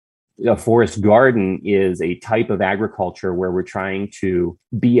A forest garden is a type of agriculture where we're trying to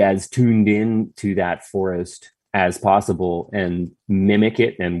be as tuned in to that forest as possible and mimic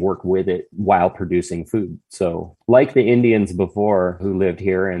it and work with it while producing food. So like the Indians before who lived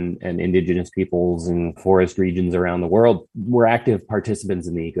here and indigenous peoples in forest regions around the world, we're active participants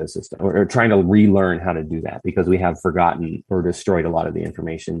in the ecosystem or trying to relearn how to do that because we have forgotten or destroyed a lot of the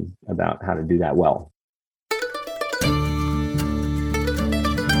information about how to do that well.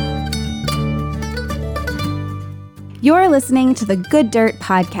 You're listening to the Good Dirt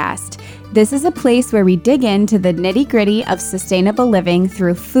Podcast. This is a place where we dig into the nitty-gritty of sustainable living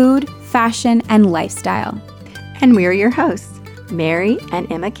through food, fashion, and lifestyle. And we're your hosts, Mary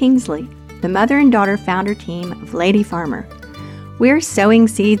and Emma Kingsley, the mother and daughter founder team of Lady Farmer. We're sowing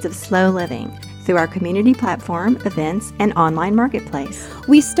seeds of slow living through our community platform, events, and online marketplace.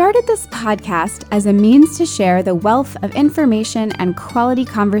 We started this podcast as a means to share the wealth of information and quality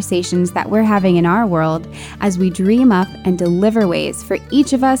conversations that we're having in our world as we dream up and deliver ways for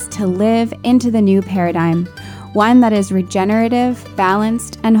each of us to live into the new paradigm, one that is regenerative,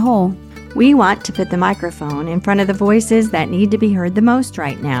 balanced, and whole. We want to put the microphone in front of the voices that need to be heard the most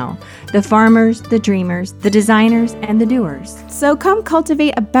right now. The farmers, the dreamers, the designers, and the doers. So come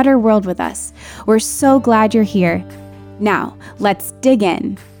cultivate a better world with us. We're so glad you're here. Now, let's dig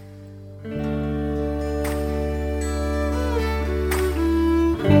in.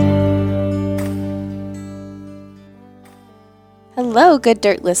 Hello, Good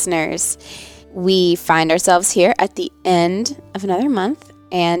Dirt listeners. We find ourselves here at the end of another month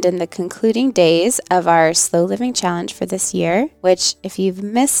and in the concluding days of our Slow Living Challenge for this year, which if you've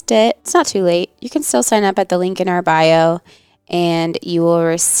missed it, it's not too late. You can still sign up at the link in our bio and you will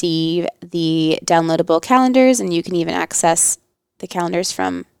receive the downloadable calendars, and you can even access the calendars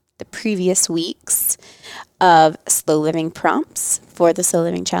from the previous weeks of Slow Living prompts for the Slow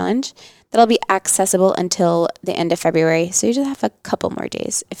Living Challenge. That'll be accessible until the end of February, so you just have a couple more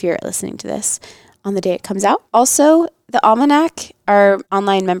days if you're listening to this on the day it comes out. Also, the Almanac, our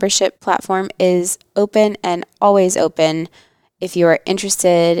online membership platform, is open and always open if you are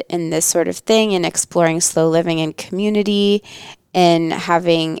interested in this sort of thing and exploring slow living in community and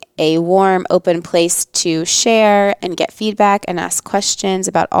having a warm, open place to share and get feedback and ask questions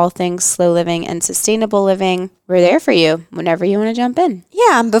about all things slow living and sustainable living. We're there for you whenever you want to jump in.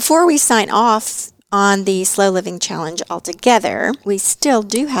 Yeah, before we sign off on the Slow Living Challenge altogether, we still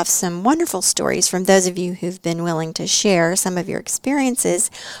do have some wonderful stories from those of you who've been willing to share some of your experiences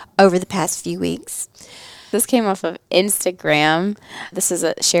over the past few weeks. This came off of Instagram. This is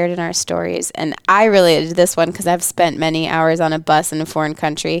shared in our stories, and I related to this one because I've spent many hours on a bus in a foreign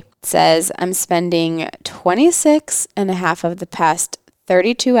country. It says, I'm spending 26 and a half of the past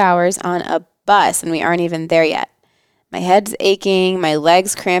 32 hours on a bus, and we aren't even there yet. My head's aching, my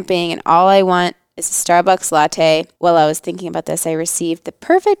legs cramping, and all I want is a Starbucks latte. While I was thinking about this, I received the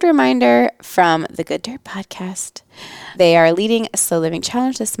perfect reminder from the Good Dirt Podcast. They are leading a Slow Living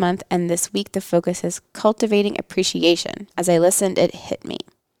Challenge this month, and this week the focus is cultivating appreciation. As I listened, it hit me.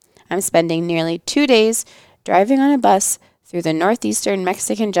 I'm spending nearly 2 days driving on a bus through the northeastern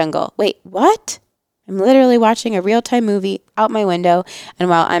Mexican jungle. Wait, what? I'm literally watching a real-time movie out my window, and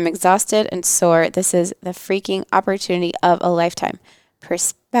while I'm exhausted and sore, this is the freaking opportunity of a lifetime.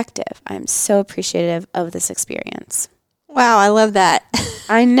 Perspective. I'm so appreciative of this experience. Wow, I love that.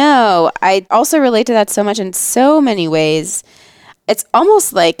 I know. I also relate to that so much in so many ways. It's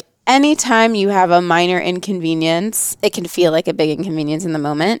almost like anytime you have a minor inconvenience, it can feel like a big inconvenience in the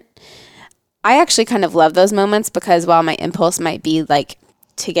moment. I actually kind of love those moments because while my impulse might be like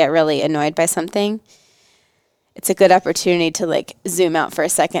to get really annoyed by something, it's a good opportunity to like zoom out for a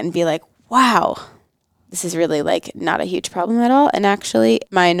second and be like, wow, this is really like not a huge problem at all. And actually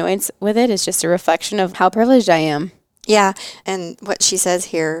my annoyance with it is just a reflection of how privileged I am. Yeah. And what she says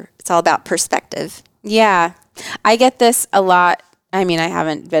here, it's all about perspective. Yeah. I get this a lot. I mean, I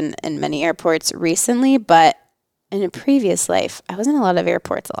haven't been in many airports recently, but in a previous life, I was in a lot of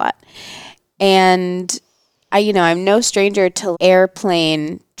airports a lot. And I'm no stranger to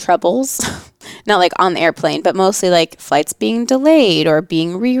airplane troubles, not like on the airplane, but mostly like flights being delayed or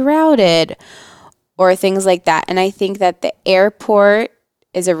being rerouted or things like that. And I think that the airport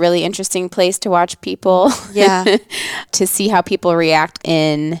is a really interesting place to watch people. Yeah. To see how people react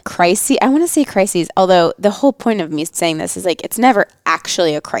in crises. I want to say crises, although the whole point of me saying this is like, it's never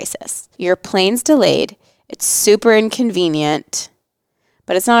actually a crisis. Your plane's delayed. It's super inconvenient,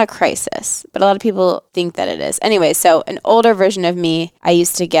 but it's not a crisis. But a lot of people think that it is. Anyway, so an older version of me, I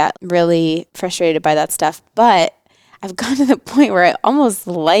used to get really frustrated by that stuff. But I've gotten to the point where I almost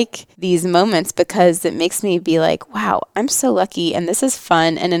like these moments because it makes me be like, wow, I'm so lucky and this is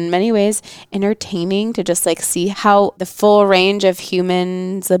fun and in many ways entertaining to just like see how the full range of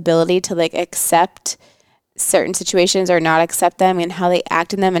humans' ability to like accept certain situations or not accept them and how they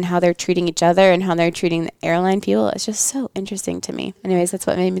act in them and how they're treating each other and how they're treating the airline people. It's just so interesting to me. Anyways, that's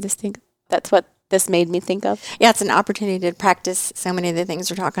what made me just think. That's what this made me think of. Yeah, it's an opportunity to practice so many of the things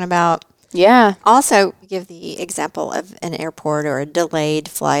we're talking about. Yeah. Also, give the example of an airport or a delayed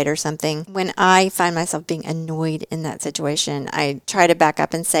flight or something. When I find myself being annoyed in that situation, I try to back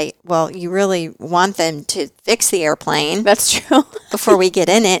up and say, well, you really want them to fix the airplane. That's true. Before we get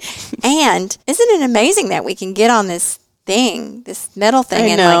in it. And isn't it amazing that we can get on this thing, this metal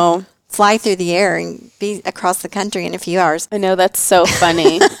thing, and like fly through the air and be across the country in a few hours? I know, that's so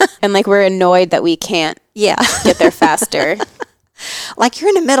funny. And like we're annoyed that we can't get there faster. Like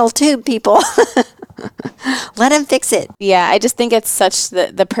you're in a metal tube, people. Let them fix it. Yeah, I just think it's such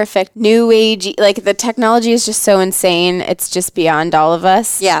the perfect new age. Like the technology is just so insane. It's just beyond all of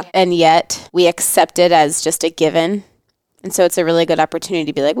us. Yeah. And yet we accept it as just a given. And so it's a really good opportunity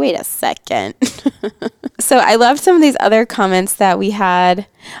to be like, wait a second. So I loved some of these other comments that we had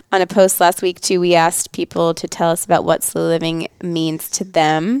on a post last week too. We asked people to tell us about what slow living means to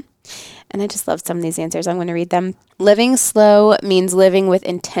them. And I just love some of these answers. I'm going to read them. Living slow means living with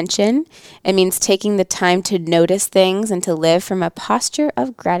intention. It means taking the time to notice things and to live from a posture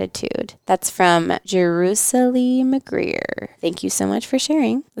of gratitude. That's from Jerusalem McGreer. Thank you so much for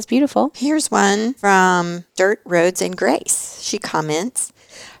sharing. That's beautiful. Here's one from Dirt, Roads, and Grace. She comments,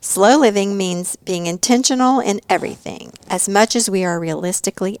 slow living means being intentional in everything, as much as we are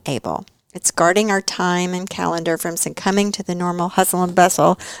realistically able. It's guarding our time and calendar from succumbing to the normal hustle and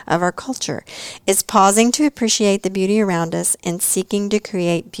bustle of our culture. It's pausing to appreciate the beauty around us and seeking to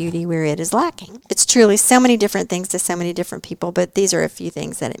create beauty where it is lacking. It's truly so many different things to so many different people, but these are a few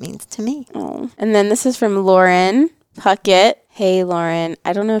things that it means to me. Oh. And then this is from Lauren Puckett. Hey, Lauren.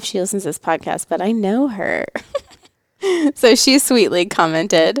 I don't know if she listens to this podcast, but I know her. So she sweetly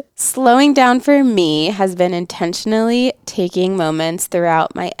commented, slowing down for me has been intentionally taking moments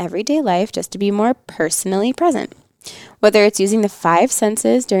throughout my everyday life just to be more personally present. Whether it's using the 5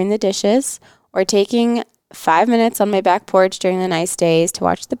 senses during the dishes or taking 5 minutes on my back porch during the nice days to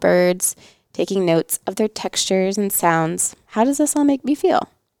watch the birds, taking notes of their textures and sounds. How does this all make me feel?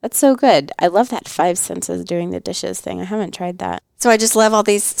 That's so good. I love that 5 senses during the dishes thing. I haven't tried that. So I just love all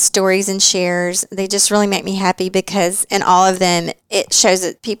these stories and shares. They just really make me happy because in all of them, it shows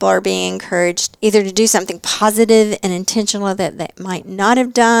that people are being encouraged either to do something positive and intentional that they might not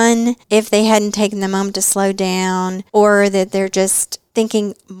have done if they hadn't taken the moment to slow down, or that they're just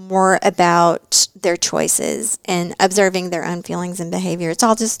thinking more about their choices and observing their own feelings and behavior. It's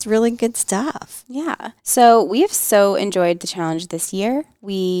all just really good stuff. Yeah. So we have so enjoyed the challenge this year.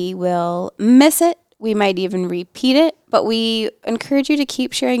 We will miss it. We might even repeat it, but we encourage you to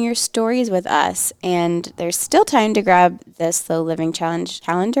keep sharing your stories with us. And there's still time to grab the Slow Living Challenge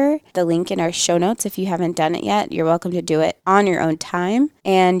calendar, the link in our show notes. If you haven't done it yet, you're welcome to do it on your own time.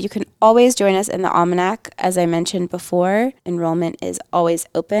 And you can always join us in the Almanac. As I mentioned before, enrollment is always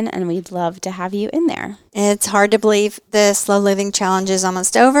open, and we'd love to have you in there. It's hard to believe the Slow Living Challenge is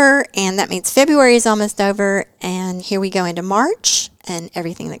almost over, and that means February is almost over, and here we go into March and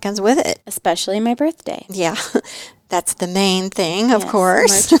everything that comes with it. Especially my birthday. Yeah, that's the main thing, of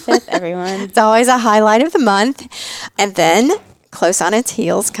course. March 5th, everyone. It's always a highlight of the month. And then, close on its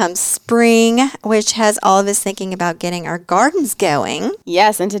heels, comes spring, which has all of us thinking about getting our gardens going.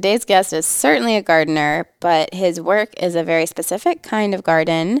 Yes, and today's guest is certainly a gardener, but his work is a very specific kind of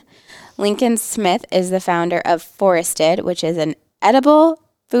garden. Lincoln Smith is the founder of Forested, which is an edible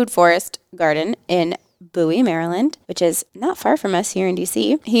food forest garden in Bowie, Maryland, which is not far from us here in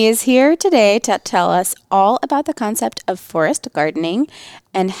DC. He is here today to tell us all about the concept of forest gardening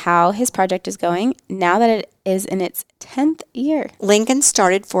and how his project is going now that it is in its 10th year. Lincoln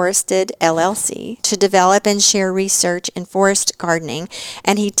started Forested LLC to develop and share research in forest gardening,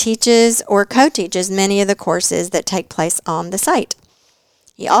 and he teaches or co-teaches many of the courses that take place on the site.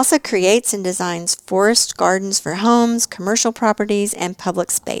 He also creates and designs forest gardens for homes, commercial properties, and public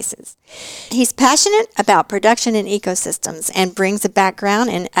spaces. He's passionate about production and ecosystems and brings a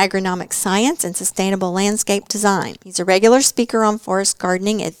background in agronomic science and sustainable landscape design. He's a regular speaker on forest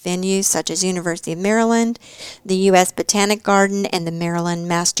gardening at venues such as University of Maryland, the U.S. Botanic Garden, and the Maryland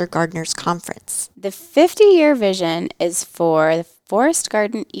Master Gardeners Conference. The 50-year vision is for the forest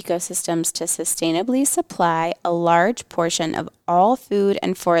garden ecosystems to sustainably supply a large portion of all food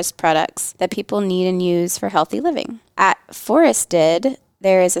and forest products that people need and use for healthy living. At Forested,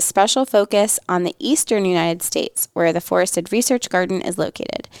 there is a special focus on the eastern United States, where the Forested Research Garden is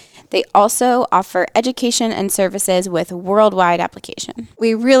located. They also offer education and services with worldwide application.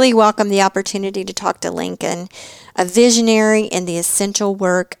 We really welcome the opportunity to talk to Lincoln, a visionary in the essential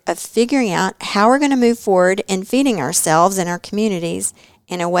work of figuring out how we're going to move forward in feeding ourselves and our communities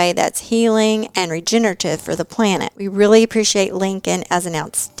in a way that's healing and regenerative for the planet. We really appreciate Lincoln as an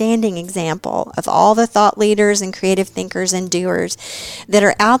outstanding example of all the thought leaders and creative thinkers and doers that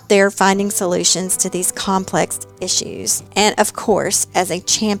are out there finding solutions to these complex issues. And of course, as a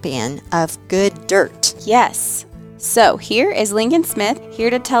champion of good dirt. Yes. So here is Lincoln Smith, here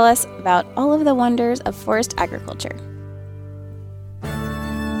to tell us about all of the wonders of forest agriculture.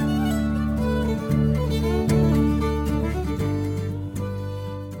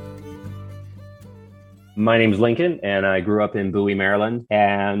 My name is Lincoln, and I grew up in Bowie, Maryland.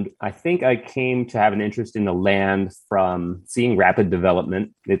 And I think I came to have an interest in the land from seeing rapid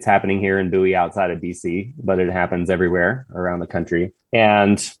development. It's happening here in Bowie outside of BC, but it happens everywhere around the country.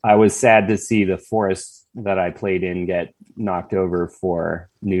 And I was sad to see the forests that I played in get knocked over for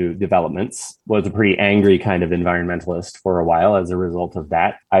new developments. Was a pretty angry kind of environmentalist for a while as a result of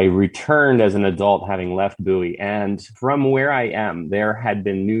that. I returned as an adult, having left Bowie, and from where I am, there had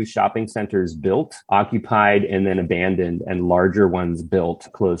been new shopping centers built, occupied, and then abandoned, and larger ones built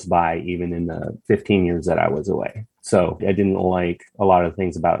close by, even in the 15 years that I was away. So I didn't like a lot of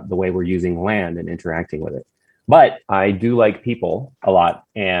things about the way we're using land and interacting with it. But I do like people a lot,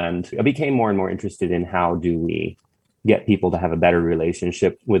 and I became more and more interested in how do we get people to have a better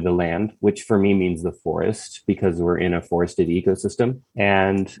relationship with the land, which for me means the forest, because we're in a forested ecosystem.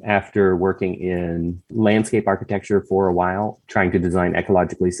 And after working in landscape architecture for a while, trying to design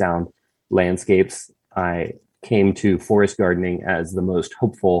ecologically sound landscapes, I came to forest gardening as the most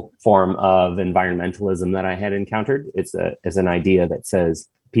hopeful form of environmentalism that I had encountered. It's an idea that says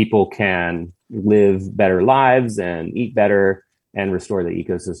people can live better lives and eat better and restore the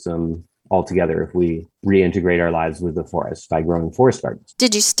ecosystem altogether if we reintegrate our lives with the forest by growing forest gardens.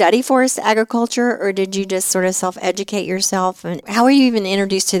 Did you study forest agriculture, or did you just sort of self-educate yourself? And how were you even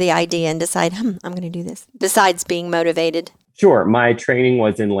introduced to the idea and decide, I'm going to do this, besides being motivated? Sure. My training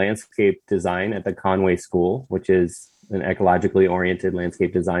was in landscape design at the Conway School, which is an ecologically oriented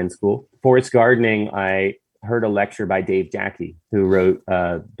landscape design school. Forest gardening, I heard a lecture by Dave Jackie, who wrote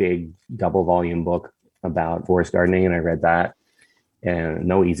a big double volume book about forest gardening, and I read that. And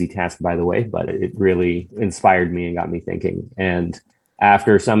no easy task, by the way, but it really inspired me and got me thinking. And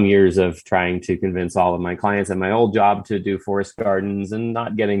after some years of trying to convince all of my clients at my old job to do forest gardens and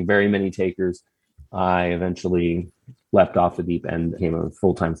not getting very many takers, I eventually left off the deep end, became a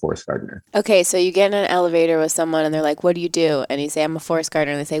full-time forest gardener. Okay, so you get in an elevator with someone and they're like, what do you do? And you say, I'm a forest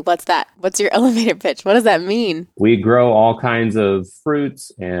gardener. And they say, what's that? What's your elevator pitch? What does that mean? We grow all kinds of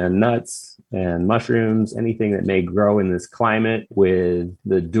fruits and nuts and mushrooms, anything that may grow in this climate, with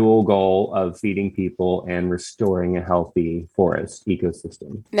the dual goal of feeding people and restoring a healthy forest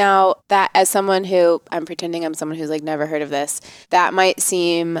ecosystem. Now, that as someone who, I'm pretending I'm someone who's like never heard of this, that might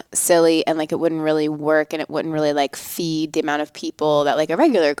seem silly and like it wouldn't really work and it wouldn't really like feed the amount of people that like a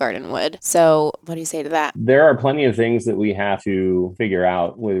regular garden would. So what do you say to that? There are plenty of things that we have to figure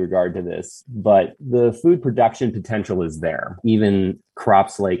out with regard to this, but the food production potential is there. Even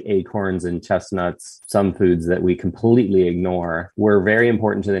crops like acorns and chestnuts, some foods that we completely ignore, were very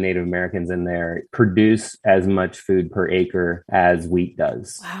important to the Native Americans, and they produce as much food per acre as wheat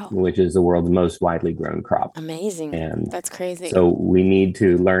does, Wow. which is the world's most widely grown crop. Amazing. And that's crazy. So we need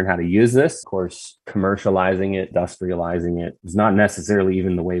to learn how to use this. Of course, commercializing it, industrializing it is not necessarily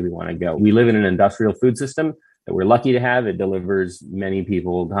even the way we want to go. We live in an industrial food system that we're lucky to have. It delivers many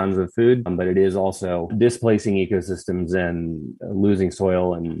people tons of food, but it is also displacing ecosystems and losing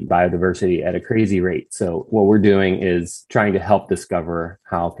soil and biodiversity at a crazy rate. So what we're doing is trying to help discover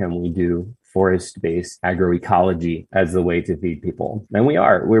how can we do forest-based agroecology as the way to feed people. And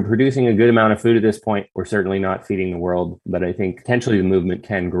we're producing a good amount of food at this point. We're certainly not feeding the world, but I think potentially the movement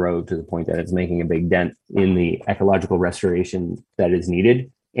can grow to the point that it's making a big dent in the ecological restoration that is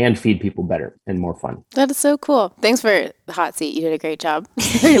needed, and feed people better and more fun. That is so cool. Thanks for the hot seat. You did a great job.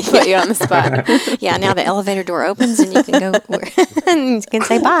 To put you on the spot. Yeah, now the elevator door opens and you can go and you can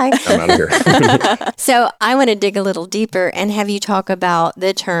say bye. I'm out of here. So I want to dig a little deeper and have you talk about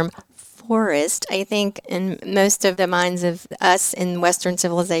the term forest. I think in most of the minds of us in Western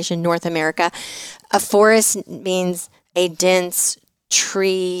civilization, North America, a forest means a dense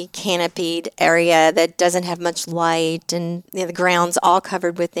tree canopied area that doesn't have much light, and the ground's all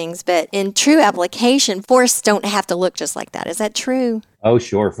covered with things. But in true application, forests don't have to look just like that. Is that true? Oh,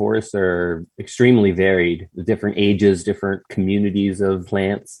 sure. Forests are extremely varied, different ages, different communities of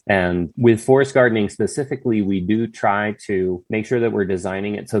plants. And with forest gardening specifically, we do try to make sure that we're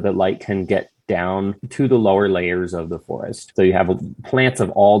designing it so that light can get down to the lower layers of the forest. So you have plants of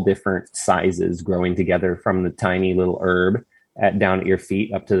all different sizes growing together from the tiny little herb down at your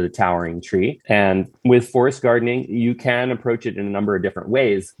feet up to the towering tree. And with forest gardening, you can approach it in a number of different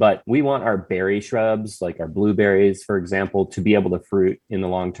ways, but we want our berry shrubs, like our blueberries, for example, to be able to fruit in the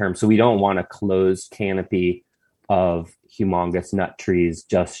long term. So we don't want a closed canopy of humongous nut trees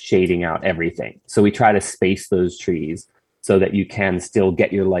just shading out everything. So we try to space those trees so that you can still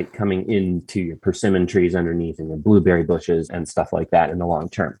get your light coming into your persimmon trees underneath and your blueberry bushes and stuff like that in the long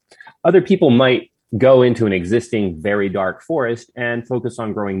term. Other people might go into an existing very dark forest and focus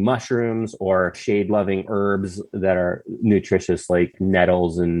on growing mushrooms or shade-loving herbs that are nutritious, like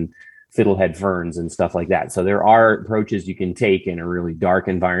nettles and fiddlehead ferns and stuff like that. So there are approaches you can take in a really dark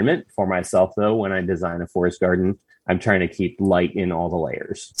environment. For myself, though, when I design a forest garden, I'm trying to keep light in all the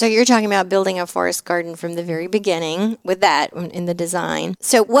layers. So you're talking about building a forest garden from the very beginning with that in the design.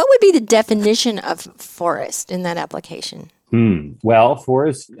 So what would be the definition of forest in that application? Well,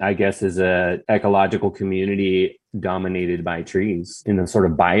 forest, I guess, is a ecological community dominated by trees in a sort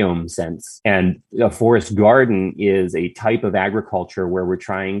of biome sense. And a forest garden is a type of agriculture where we're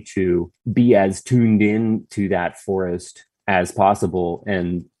trying to be as tuned in to that forest as possible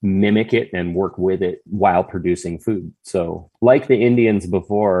and mimic it and work with it while producing food. So like the Indians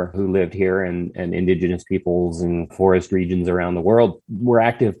before who lived here and indigenous peoples in forest regions around the world, we're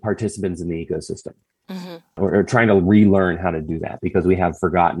active participants in the ecosystem. Mm-hmm. We're trying to relearn how to do that because we have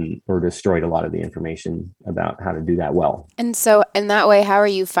forgotten or destroyed a lot of the information about how to do that well. And so in that way, how are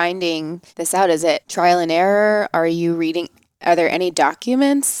you finding this out? Is it trial and error? Are you reading? Are there any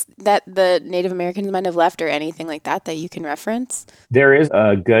documents that the Native Americans might have left or anything like that that you can reference? There is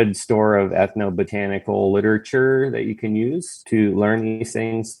a good store of ethnobotanical literature that you can use to learn these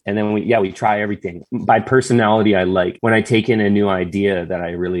things. And then we try everything. By personality, I like when I take in a new idea that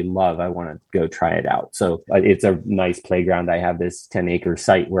I really love, I want to go try it out. So it's a nice playground. I have this 10-acre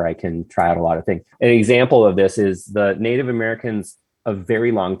site where I can try out a lot of things. An example of this is the Native Americans a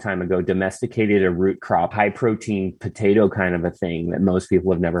very long time ago domesticated a root crop, high protein potato kind of a thing that most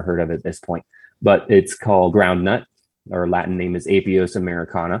people have never heard of at this point. But it's called groundnut, or Latin name is Apios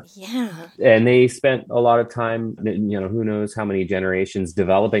americana. Yeah. And they spent a lot of time, who knows how many generations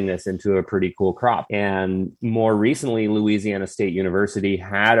developing this into a pretty cool crop. And more recently, Louisiana State University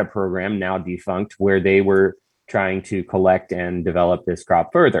had a program, now defunct, where they were trying to collect and develop this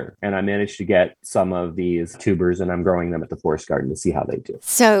crop further. And I managed to get some of these tubers and I'm growing them at the forest garden to see how they do.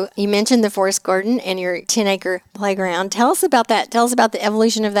 So you mentioned the forest garden and your 10-acre playground. Tell us about that. Tell us about the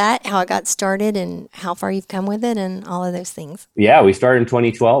evolution of that, how it got started and how far you've come with it and all of those things. Yeah, we started in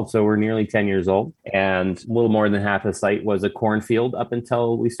 2012, so we're nearly 10 years old. And a little more than half the site was a cornfield up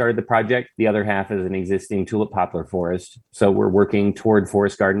until we started the project. The other half is an existing tulip poplar forest. So we're working toward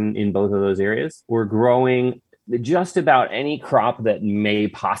forest garden in both of those areas. We're growing just about any crop that may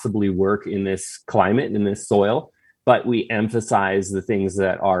possibly work in this climate, in this soil, but we emphasize the things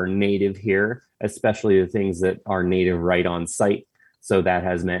that are native here, especially the things that are native right on site. So that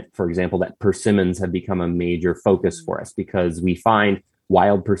has meant, for example, that persimmons have become a major focus for us because we find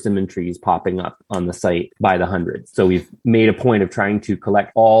wild persimmon trees popping up on the site by the hundreds. So we've made a point of trying to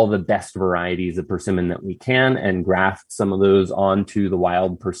collect all the best varieties of persimmon that we can and graft some of those onto the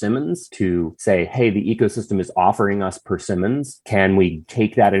wild persimmons to say, hey, the ecosystem is offering us persimmons. Can we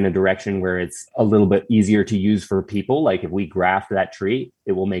take that in a direction where it's a little bit easier to use for people? Like if we graft that tree,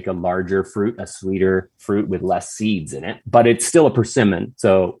 it will make a larger fruit, a sweeter fruit with less seeds in it, but it's still a persimmon.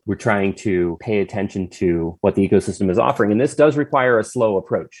 So we're trying to pay attention to what the ecosystem is offering. And this does require a slow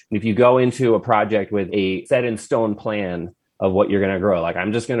approach. If you go into a project with a set in stone plan of what you're going to grow, like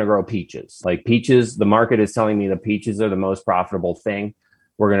I'm just going to grow peaches, like peaches, the market is telling me the peaches are the most profitable thing.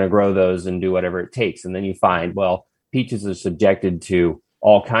 We're going to grow those and do whatever it takes. And then you find, well, peaches are subjected to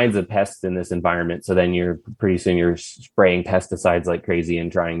all kinds of pests in this environment. So then pretty soon you're spraying pesticides like crazy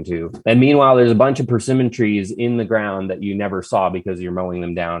and and meanwhile, there's a bunch of persimmon trees in the ground that you never saw because you're mowing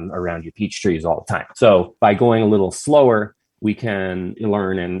them down around your peach trees all the time. So by going a little slower, we can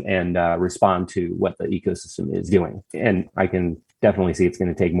learn and respond to what the ecosystem is doing. And I can definitely see it's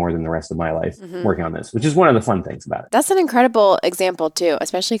going to take more than the rest of my life working on this, which is one of the fun things about it. That's an incredible example too,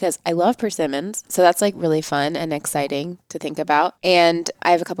 especially because I love persimmons. So that's like really fun and exciting to think about. And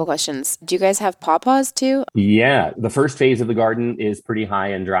I have a couple questions. Do you guys have pawpaws too? Yeah. The first phase of the garden is pretty high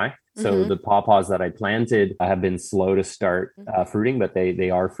and dry. So the pawpaws that I planted have been slow to start fruiting, but they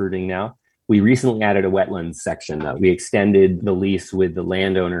are fruiting now. We recently added a wetlands section, though. We extended the lease with the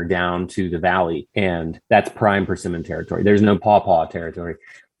landowner down to the valley, and that's prime persimmon territory. There's no pawpaw territory.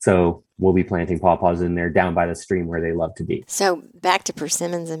 So we'll be planting pawpaws in there down by the stream where they love to be. So back to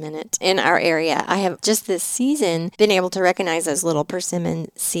persimmons a minute. In our area, I have just this season been able to recognize those little persimmon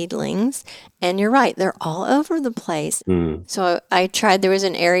seedlings. And you're right, they're all over the place. So I tried, there was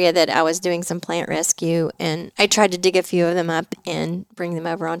an area that I was doing some plant rescue, and I tried to dig a few of them up and bring them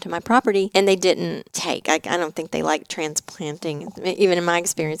over onto my property, and they didn't take. I don't think they like transplanting. Even in my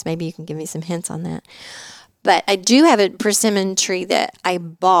experience, maybe you can give me some hints on that. But I do have a persimmon tree that I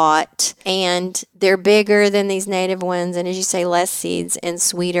bought, and they're bigger than these native ones, and as you say, less seeds and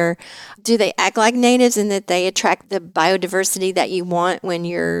sweeter. Do they act like natives in that they attract the biodiversity that you want when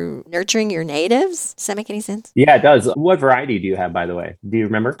you're nurturing your natives? Does that make any sense? Yeah, it does. What variety do you have, by the way? Do you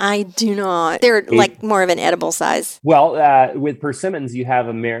remember? I do not. They're like more of an edible size. Well, with persimmons, you have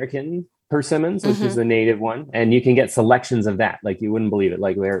American persimmons, which is the native one, and you can get selections of that. Like you wouldn't believe it,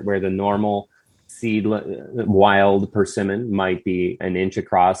 like where the normal seed wild persimmon might be an inch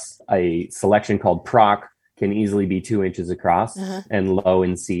across. A selection called Proc can easily be 2 inches across and low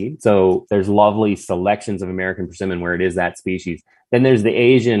in seed. So there's lovely selections of American persimmon where it is that species. Then there's the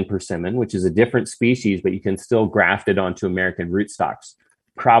Asian persimmon, which is a different species, but you can still graft it onto American rootstocks.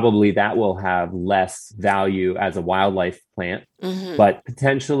 Probably that will have less value as a wildlife plant, but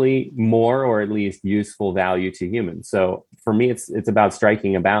potentially more or at least useful value to humans. So for me, it's about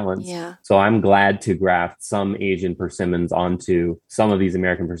striking a balance. Yeah. So I'm glad to graft some Asian persimmons onto some of these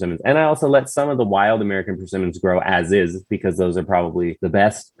American persimmons. And I also let some of the wild American persimmons grow as is, because those are probably the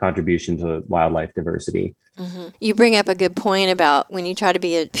best contribution to wildlife diversity. You bring up a good point about when you try to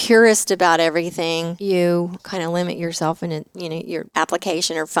be a purist about everything, you kind of limit yourself in your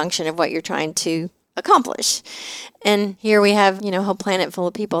application or function of what you're trying to accomplish. And here we have, a whole planet full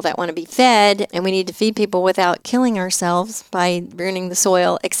of people that want to be fed, and we need to feed people without killing ourselves by ruining the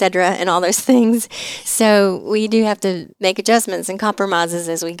soil, etc., and all those things. So we do have to make adjustments and compromises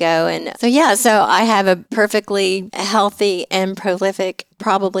as we go. And so I have a perfectly healthy and prolific,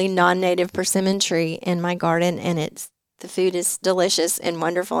 probably non-native persimmon tree in my garden, and the food is delicious and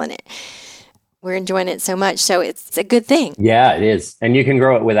wonderful, and we're enjoying it so much. So it's a good thing. Yeah, it is. And you can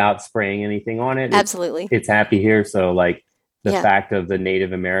grow it without spraying anything on it. Absolutely. It's happy here. So like the fact of the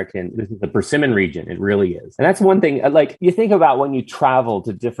Native American, this is the persimmon region, it really is. And that's one thing, like you think about when you travel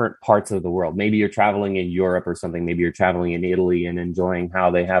to different parts of the world. Maybe you're traveling in Europe or something. Maybe you're traveling in Italy and enjoying how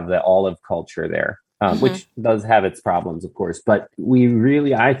they have the olive culture there. Which does have its problems, of course. But we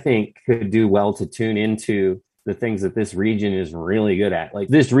really, I think, could do well to tune into the things that this region is really good at. Like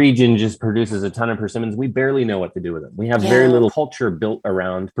this region just produces a ton of persimmons. We barely know what to do with them. We have very little culture built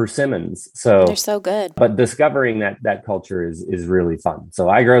around persimmons. So they're so good. But discovering that culture is really fun. So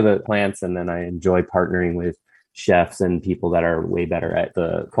I grow the plants, and then I enjoy partnering with chefs and people that are way better at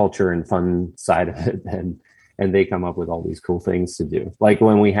the culture and fun side of it and they come up with all these cool things to do. Like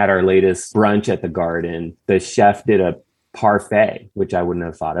when we had our latest brunch at the garden, the chef did a parfait, which I wouldn't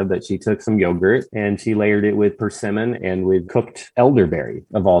have thought of, but she took some yogurt and she layered it with persimmon and with cooked elderberry,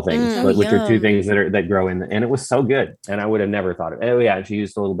 of all things, which are two things that grow in, and it was so good. And I would have never thought of it. Oh yeah, and she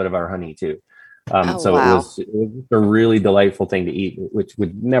used a little bit of our honey too. It was a really delightful thing to eat, which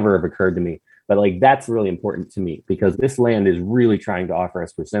would never have occurred to me. But like that's really important to me because this land is really trying to offer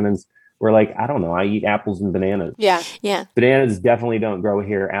us persimmons. We're like, I don't know, I eat apples and bananas. Yeah. Bananas definitely don't grow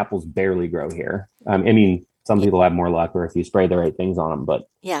here. Apples barely grow here. Some people have more luck or if you spray the right things on them, but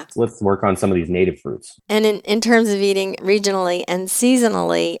let's work on some of these native fruits. And in terms of eating regionally and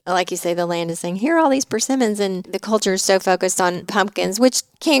seasonally, like you say, the land is saying, here are all these persimmons, and the culture is so focused on pumpkins, which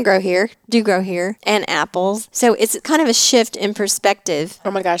do grow here, and apples. So it's kind of a shift in perspective.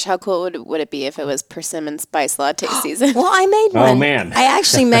 Oh my gosh, how cool would it be if it was persimmon spice latte season? Well, I made one. Oh man. I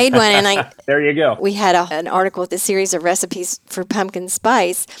actually made one, and there you go. We had an article with a series of recipes for pumpkin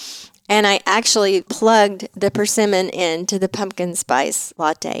spice. And I actually plugged the persimmon into the pumpkin spice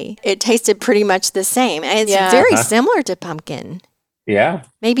latte. It tasted pretty much the same. And it's very similar to pumpkin. Yeah.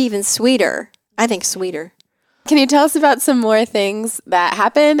 Maybe even sweeter. I think sweeter. Can you tell us about some more things that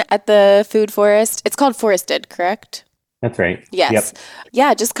happen at the food forest? It's called Forested, correct? That's right. Yes. Yep.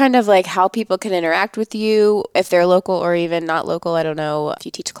 Yeah, just kind of like how people can interact with you, if they're local or even not local. I don't know if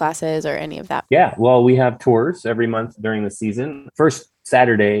you teach classes or any of that. Yeah, well, we have tours every month during the season. First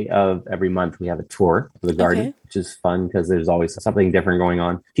Saturday of every month, we have a tour of the garden, which is fun because there's always something different going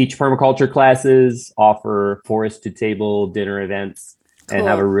on. Teach permaculture classes, offer forest to table dinner events, and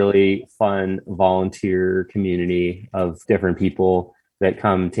have a really fun volunteer community of different people that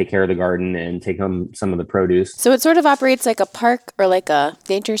come take care of the garden and take home some of the produce. So it sort of operates like a park or like a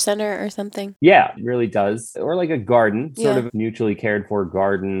nature center or something? Yeah, it really does. Or like a garden, sort Yeah. of mutually cared for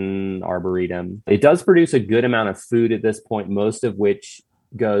garden, arboretum. It does produce a good amount of food at this point, most of which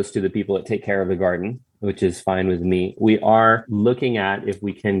goes to the people that take care of the garden, which is fine with me. We are looking at if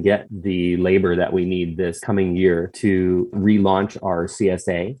we can get the labor that we need this coming year to relaunch our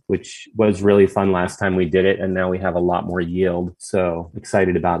CSA, which was really fun last time we did it. And now we have a lot more yield. So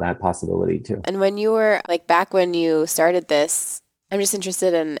excited about that possibility too. And when you were like back when you started this, I'm just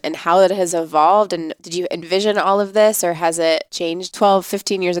interested in how it has evolved. And did you envision all of this or has it changed 12,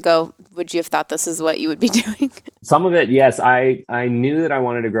 15 years ago? Would you have thought this is what you would be doing? Some of it, yes. I knew that I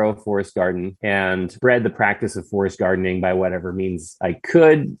wanted to grow a forest garden and spread the practice of forest gardening by whatever means I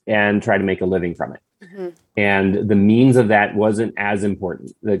could and try to make a living from it. Mm-hmm. And the means of that wasn't as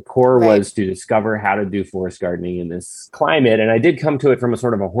important. The core Right. was to discover how to do forest gardening in this climate. And I did come to it from a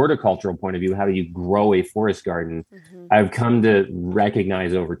sort of a horticultural point of view. How do you grow a forest garden? Mm-hmm. I've come to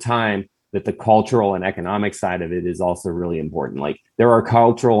recognize over time that the cultural and economic side of it is also really important. Like there are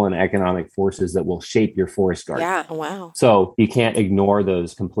cultural and economic forces that will shape your forest garden. Yeah. Oh, wow. So you can't ignore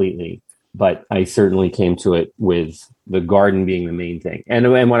those completely. But I certainly came to it with the garden being the main thing.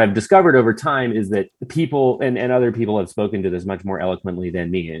 And what I've discovered over time is that people and other people have spoken to this much more eloquently than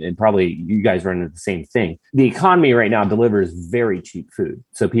me. And probably you guys run into the same thing. The economy right now delivers very cheap food.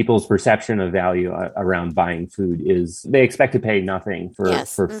 So people's perception of value around buying food is they expect to pay nothing for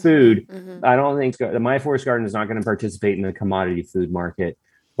Mm-hmm. food. Mm-hmm. I don't think my forest garden is not going to participate in the commodity food market,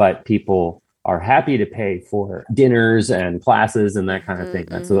 but people are happy to pay for dinners and classes and that kind of thing.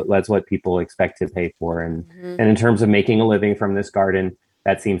 That's what people expect to pay for. And in terms of making a living from this garden,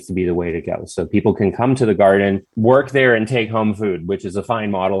 that seems to be the way to go. So people can come to the garden, work there and take home food, which is a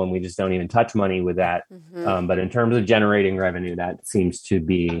fine model. And we just don't even touch money with that. But in terms of generating revenue, that seems to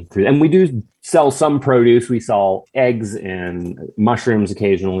be through. And we do sell some produce. We sell eggs and mushrooms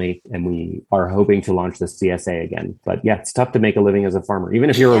occasionally. And we are hoping to launch the CSA again. But yeah, it's tough to make a living as a farmer. Even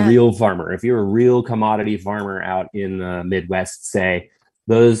if you're a real farmer, if you're a real commodity farmer out in the Midwest, say,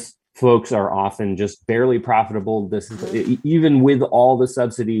 those folks are often just barely profitable. Even with all the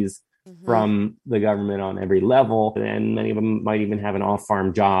subsidies from the government on every level, and many of them might even have an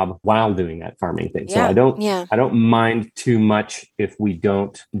off-farm job while doing that farming thing. So I don't mind too much if we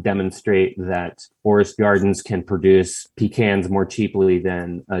don't demonstrate that forest gardens can produce pecans more cheaply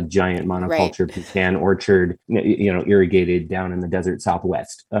than a giant monoculture pecan orchard, irrigated down in the desert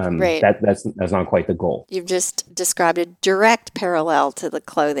Southwest. That's not quite the goal. You've just described a direct parallel to the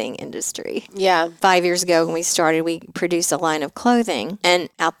clothing industry. Yeah. 5 years ago when we started, we produced a line of clothing, and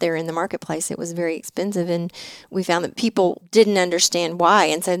out there in the marketplace, it was very expensive, and we found that people didn't understand why.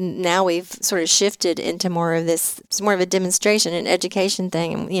 And so now we've sort of shifted into more of this, it's more of a demonstration and education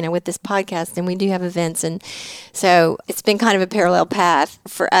thing, and, with this podcast, and we do have events. And so it's been kind of a parallel path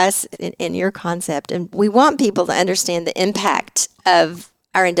for us in your concept. And we want people to understand the impact of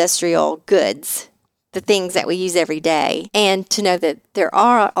our industrial goods, the things that we use every day, and to know that there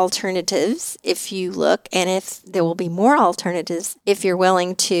are alternatives if you look, and if there will be more alternatives if you're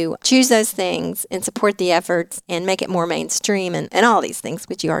willing to choose those things and support the efforts and make it more mainstream and all these things,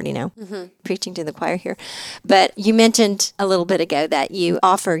 which you already know. Preaching to the choir here. But you mentioned a little bit ago that you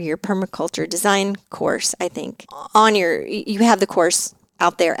offer your permaculture design course, I think. You have the course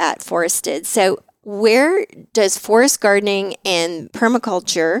out there at Forested. So where does forest gardening and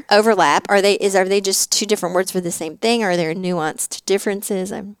permaculture overlap? Are they just two different words for the same thing? Are there nuanced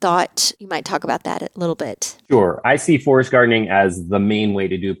differences? I thought you might talk about that a little bit. Sure. I see forest gardening as the main way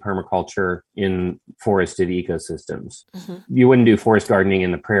to do permaculture in forested ecosystems. You wouldn't do forest gardening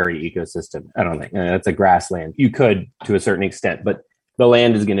in the prairie ecosystem. I don't think that's a grassland. You could to a certain extent, but the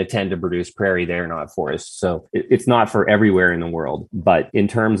land is going to tend to produce prairie there, not forest. So it's not for everywhere in the world. But in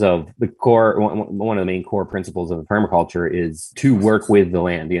terms of the core, one of the main core principles of permaculture is to work with the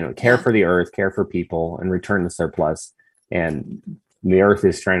land, care for the earth, care for people, and return the surplus. And the earth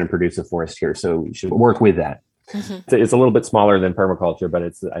is trying to produce a forest here. So we should work with that. It's a little bit smaller than permaculture, but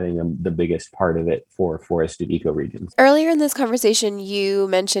it's, I think, the biggest part of it for forested ecoregions. Earlier in this conversation, you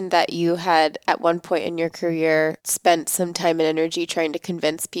mentioned that you had, at one point in your career, spent some time and energy trying to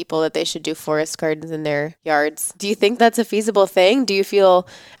convince people that they should do forest gardens in their yards. Do you think that's a feasible thing? Do you feel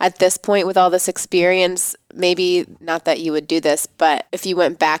at this point, with all this experience, maybe not that you would do this, but if you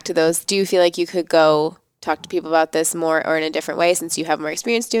went back to those, do you feel like you could go talk to people about this more or in a different way since you have more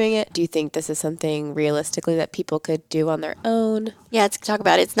experience doing it? Do you think this is something realistically that people could do on their own? Yeah, let's talk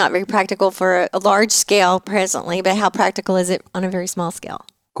about it. It's not very practical for a large scale presently, but how practical is it on a very small scale?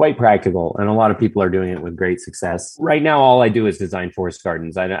 quite practical, and a lot of people are doing it with great success. Right now, all I do is design forest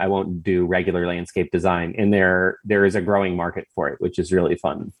gardens. I won't do regular landscape design, and there is a growing market for it, which is really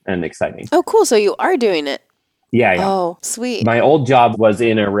fun and exciting. Oh, cool. So you are doing it. Yeah, yeah. Oh, sweet. My old job was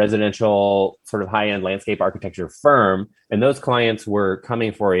in a residential sort of high-end landscape architecture firm, and those clients were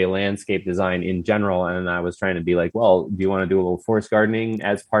coming for a landscape design in general. And I was trying to be like, well, do you want to do a little forest gardening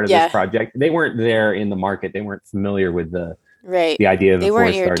as part of Yeah. this project? They weren't there in the market. They weren't familiar with the Right. idea of They a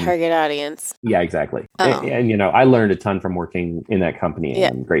weren't forest your garden. target audience. Yeah, exactly. Oh. And, you know, I learned a ton from working in that company, and Yeah.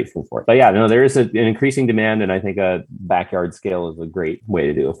 I'm grateful for it. But yeah, no, there is an increasing demand, and I think a backyard scale is a great way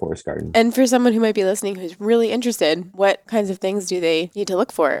to do a forest garden. And for someone who might be listening who's really interested, what kinds of things do they need to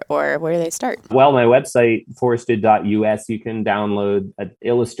look for, or where do they start? Well, my website, forested.us, you can download an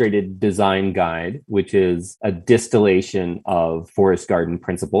illustrated design guide, which is a distillation of forest garden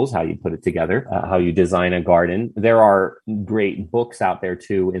principles, how you put it together, how you design a garden. There are great books out there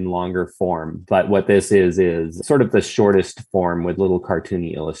too in longer form. But what this is sort of the shortest form with little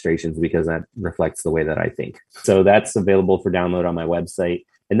cartoony illustrations, because that reflects the way that I think. So that's available for download on my website.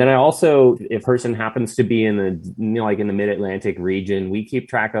 And then I also, if a person happens to be in the, you know, like in the mid-Atlantic region, we keep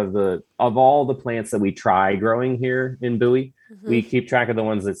track of all the plants that we try growing here in Bowie. Mm-hmm. We keep track of the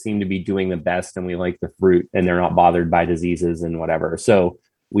ones that seem to be doing the best, and we like the fruit, and they're not bothered by diseases and whatever. So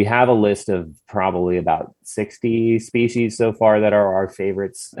we have a list of probably about 60 species so far that are our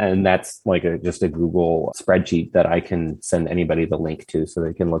favorites. And that's like just a Google spreadsheet that I can send anybody the link to, so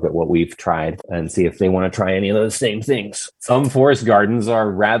they can look at what we've tried and see if they want to try any of those same things. Some forest gardens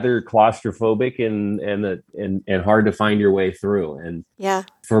are rather claustrophobic and hard to find your way through. And Yeah.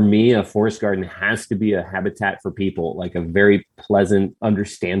 for me, a forest garden has to be a habitat for people, like a very pleasant,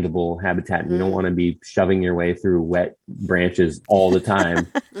 understandable habitat. You don't want to be shoving your way through wet branches all the time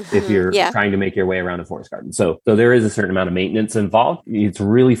if you're trying to make your way around a forest garden. So there is a certain amount of maintenance involved. It's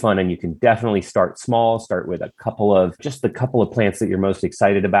really fun, and you can definitely start small. Start with a couple of plants that you're most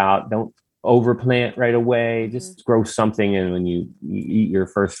excited about. Don't overplant right away. Just grow something, and when you eat your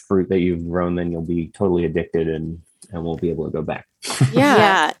first fruit that you've grown, then you'll be totally addicted and won't be able to go back.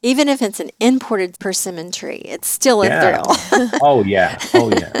 Yeah. Even if it's an imported persimmon tree, it's still a thrill. Oh, yeah.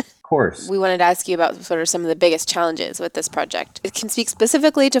 Of course. We wanted to ask you about sort of some of the biggest challenges with this project. It can speak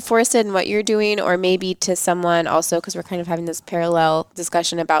specifically to Forested and what you're doing, or maybe to someone also, because we're kind of having this parallel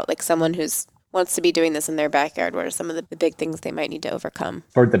discussion about like someone who's wants to be doing this in their backyard. What are some of the big things they might need to overcome?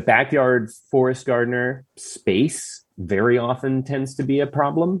 For the backyard forest gardener, space very often tends to be a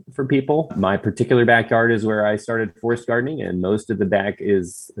problem for people. My particular backyard is where I started forest gardening, and most of the back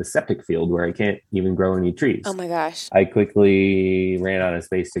is a septic field where I can't even grow any trees. Oh my gosh. I quickly ran out of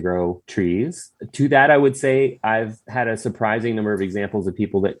space to grow trees. To that, I would say I've had a surprising number of examples of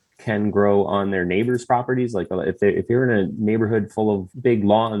people that can grow on their neighbors' properties. Like if you're in a neighborhood full of big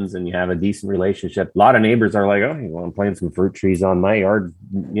lawns and you have a decent relationship, a lot of neighbors are like, oh, you want to plant some fruit trees on my yard,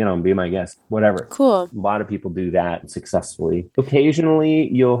 you know, be my guest, whatever. Cool. A lot of people do that successfully. Occasionally,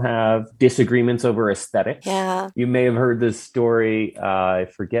 you'll have disagreements over aesthetics. Yeah. You may have heard this story. I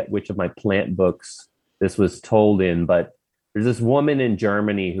forget which of my plant books this was told in, but there's this woman in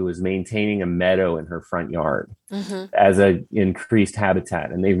Germany who was maintaining a meadow in her front yard as a increased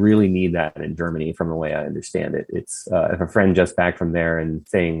habitat. And they really need that in Germany, from the way I understand it. It's if a friend just back from there and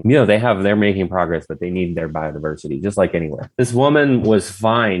saying, you know, they're making progress, but they need their biodiversity, just like anywhere. This woman was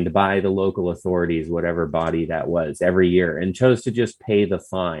fined by the local authorities, whatever body that was, every year, and chose to just pay the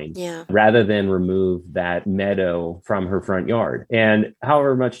fine rather than remove that meadow from her front yard. And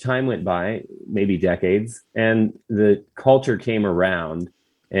however much time went by, maybe decades, and the culture came around,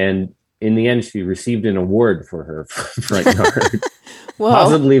 and in the end, she received an award for her front yard,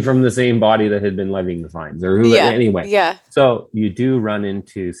 possibly from the same body that had been levying the fines, or who, anyway. Yeah. So you do run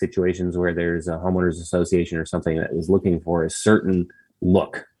into situations where there's a homeowners association or something that is looking for a certain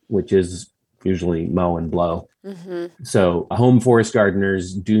look, which is usually mow and blow. So home forest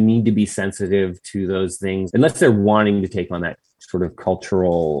gardeners do need to be sensitive to those things, unless they're wanting to take on that sort of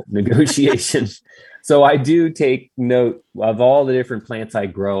cultural negotiation. So I do take note of all the different plants I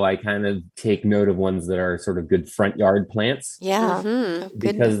grow. I kind of take note of ones that are sort of good front yard plants. Yeah.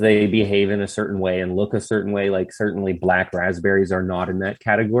 Because they behave in a certain way and look a certain way. Like certainly black raspberries are not in that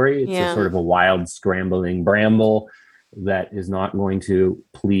category. It's a sort of a wild scrambling bramble that is not going to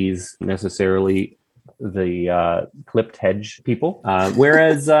please necessarily the clipped hedge people.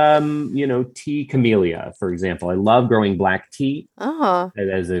 Whereas, tea camellia, for example, I love growing black tea. It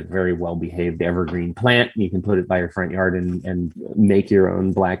is a very well-behaved evergreen plant. You can put it by your front yard and make your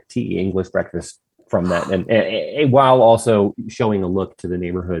own black tea, English breakfast from that, and while also showing a look to the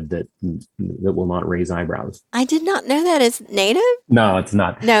neighborhood that will not raise eyebrows. I did not know that it's native. No, it's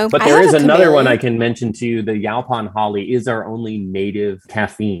not. No, But I there have is a another one camellia. I can mention to you. The Yalpan holly is our only native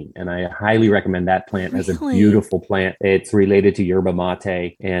caffeine, and I highly recommend that plant as a Really? beautiful plant. It's related to yerba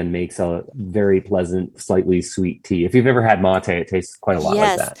mate and makes a very pleasant, slightly sweet tea. If you've ever had mate, it tastes quite a lot like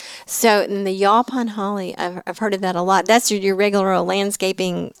Yes. that. So in the Yalpan holly, I've heard of that a lot. That's your regular old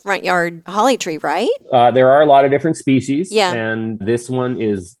landscaping front yard holly tree, right? There are a lot of different species, Yeah. and this one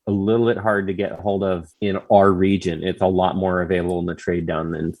is a little bit hard to get a hold of in our region. It's a lot more available in the trade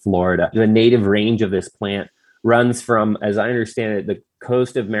down in Florida. The native range of this plant runs from, as I understand it, the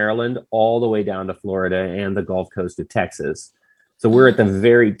coast of Maryland all the way down to Florida and the Gulf Coast of Texas. So we're at the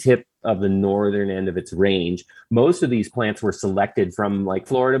very tip of the northern end of its range. Most of these plants were selected from like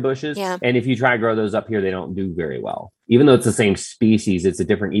Florida bushes. Yeah. And if you try to grow those up here, they don't do very well. Even though it's the same species, it's a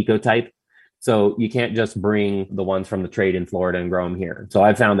different ecotype. So you can't just bring the ones from the trade in Florida and grow them here. So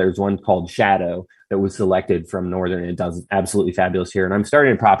I found there's one called Shadow that was selected from Northern, and it does absolutely fabulous here. And I'm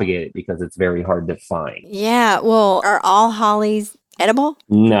starting to propagate it because it's very hard to find. Yeah. Well, are all hollies edible?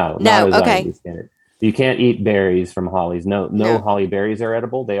 No, No, not as okay. I understand it. You can't eat berries from hollies. No No. holly berries are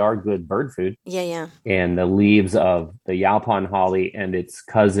edible. They are good bird food. Yeah. And the leaves of the Yalpan holly and its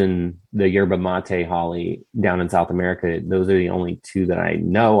cousin, the yerba mate holly down in South America, those are the only two that I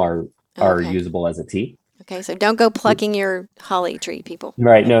know are Okay. usable as a tea. Okay. So don't go plucking your holly tree, people.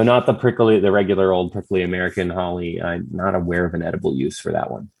 Right. No, not the regular old prickly American holly. I'm not aware of an edible use for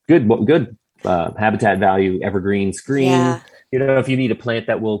that one. Good habitat value, evergreen screen. Yeah. You know, if you need a plant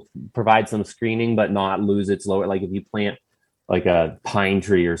that will provide some screening but not lose its lower, like if you plant like a pine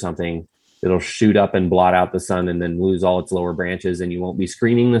tree or something, it'll shoot up and blot out the sun and then lose all its lower branches, and you won't be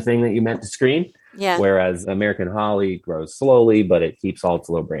screening the thing that you meant to screen. Yeah. Whereas American holly grows slowly, but it keeps all its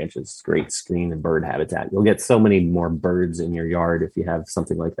low branches. Great screen and bird habitat. You'll get so many more birds in your yard if you have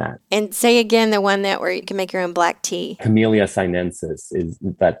something like that. And say again the one that where you can make your own black tea. Camellia sinensis is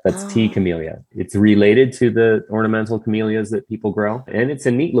that's tea camellia. It's related to the ornamental camellias that people grow, and it's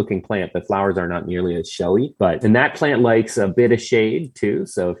a neat looking plant. The flowers are not nearly as showy, and that plant likes a bit of shade too.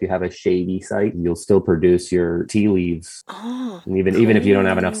 So if you have a shady site, you'll still produce your tea leaves, and even if you don't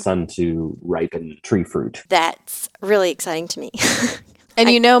have enough sun to ripen tree fruit. That's really exciting to me.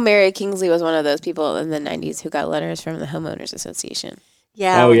 And Mary Kingsley was one of those people in the 90s who got letters from the Homeowners Association.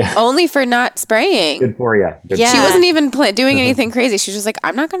 Yeah. Oh, yeah. Only for not spraying. Good for you. Yeah. She wasn't even doing anything crazy. She was just like,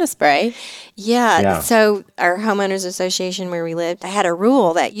 I'm not going to spray. Yeah. So our homeowners association where we lived, I had a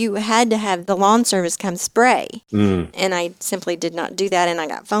rule that you had to have the lawn service come spray. And I simply did not do that. And I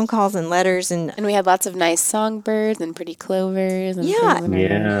got phone calls and letters. And we had lots of nice songbirds and pretty clovers. And Yeah. things in our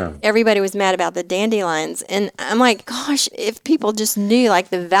yard. Yeah. everybody was mad about the dandelions. And I'm like, gosh, if people just knew like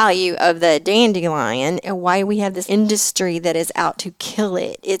the value of the dandelion and why we have this industry that is out to kill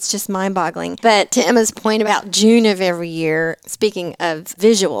it. It's just mind-boggling. But to Emma's point about June of every year, speaking of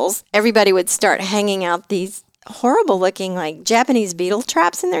visuals, everybody would start hanging out these horrible looking like Japanese beetle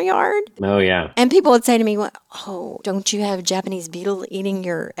traps in their yard. Oh, yeah. And people would say to me, well, oh, don't you have Japanese beetle eating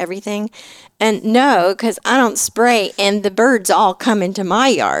your everything? And no, because I don't spray and the birds all come into my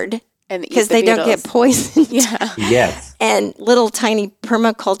yard. And eat Because the they don't beetles. get poisoned. Yeah. Yes. And little tiny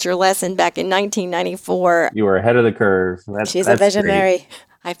permaculture lesson back in 1994. You were ahead of the curve. She's a visionary. Great.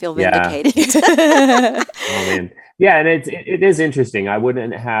 I feel Yeah. vindicated. Oh, man. Yeah, and it is interesting. I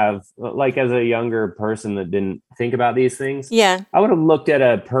wouldn't have, like, as a younger person that didn't think about these things, Yeah. I would have looked at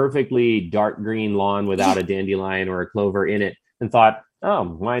a perfectly dark green lawn without a dandelion or a clover in it and thought, oh,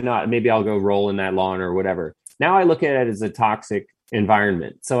 why not? Maybe I'll go roll in that lawn or whatever. Now I look at it as a toxic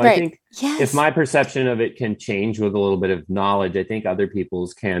environment. So I Right. think Yes. if my perception of it can change with a little bit of knowledge, I think other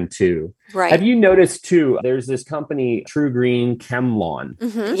people's can too. Right. Have you noticed too, there's this company, True Green Chem Lawn.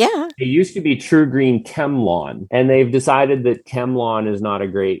 Mm-hmm. Yeah. It used to be True Green Chem Lawn, and they've decided that Chem Lawn is not a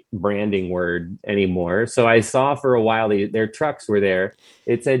great branding word anymore. So I saw for a while their trucks were there.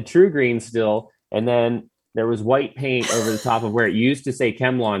 It said True Green still, and then there was white paint over the top of where it used to say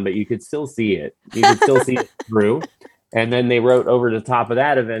Chem Lawn, but you could still see it. You could still see it through. And then they wrote over the top of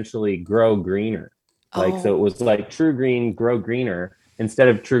that eventually Grow Greener. So it was like True Green Grow Greener instead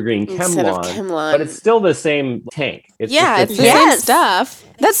of True Green Chem Instead of Lawn. Chem Lawn. But it's still the same tank. It's Yeah, just it's a the tank. same Yes. stuff.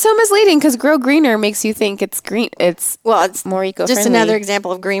 That's so misleading because Grow Greener makes you think it's green. It's more eco-friendly. Just another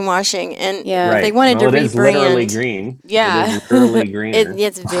example of greenwashing. And Yeah. Right. if they wanted Well, to it is literally rebrand. green. Yeah. It is literally greener.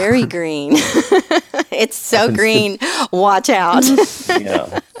 It's very green. It's so green. Watch out.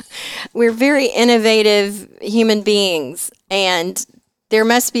 Yeah. We're very innovative human beings. And there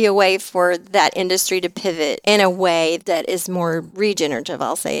must be a way for that industry to pivot in a way that is more regenerative,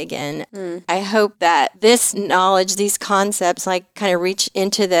 I'll say again. I hope that this knowledge, these concepts, like kind of reach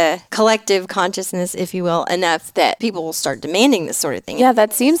into the collective consciousness, if you will, enough that people will start demanding this sort of thing. Yeah,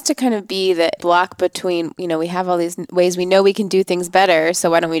 that seems to kind of be the block between, we have all these ways we know we can do things better, so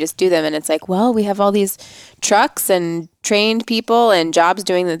why don't we just do them? And it's like, well, we have all these trucks and trained people and jobs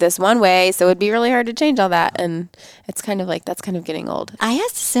doing this one way, so it'd be really hard to change all that. And it's kind of like, that's kind of getting old. I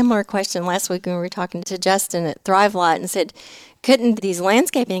asked a similar question last week when we were talking to Justin at Thrive Lot and said, couldn't these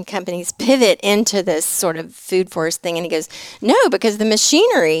landscaping companies pivot into this sort of food forest thing? And he goes, no, because the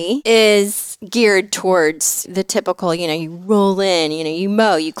machinery is geared towards the typical, you roll in, you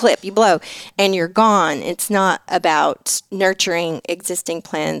mow, you clip, you blow, and you're gone. It's not about nurturing existing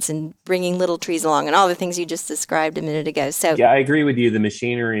plants and bringing little trees along and all the things you just described a minute ago. So yeah, I agree with you. The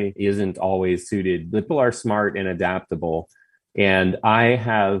machinery isn't always suited. People are smart and adaptable. And I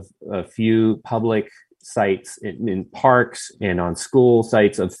have a few public sites in parks and on school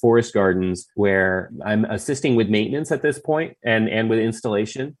sites of forest gardens where I'm assisting with maintenance at this point and with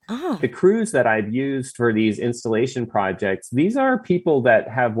installation. The crews that I've used for these installation projects, these are people that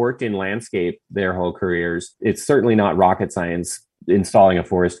have worked in landscape their whole careers. It's certainly not rocket science installing a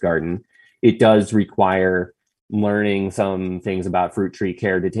forest garden. It does require learning some things about fruit tree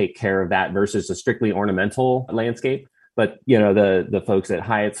care to take care of that versus a strictly ornamental landscape. But, the folks at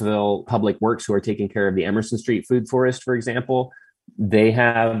Hyattsville Public Works who are taking care of the Emerson Street Food Forest, for example, they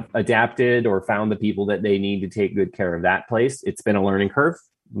have adapted or found the people that they need to take good care of that place. It's been a learning curve.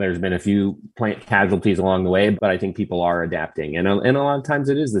 There's been a few plant casualties along the way, but I think people are adapting. And a lot of times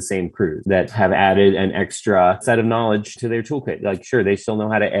it is the same crews that have added an extra set of knowledge to their toolkit. Like, sure, they still know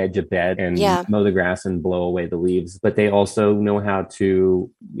how to edge a bed and mow the grass and blow away the leaves, but they also know how to,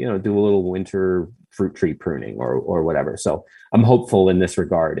 do a little winter fruit tree pruning or whatever. So I'm hopeful in this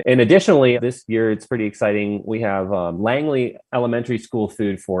regard. And additionally, this year, it's pretty exciting. We have Langley Elementary School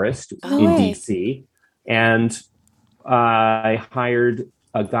Food Forest in DC. And I hired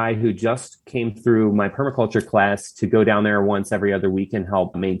a guy who just came through my permaculture class to go down there once every other week and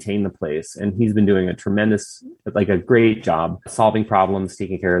help maintain the place. And he's been doing a great job solving problems,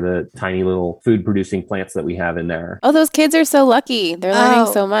 taking care of the tiny little food producing plants that we have in there. Oh, those kids are so lucky. They're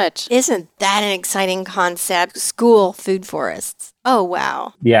learning so much. Isn't that an exciting concept? School food forests. Oh,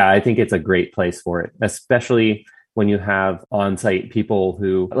 wow. Yeah, I think it's a great place for it, especially when you have on-site people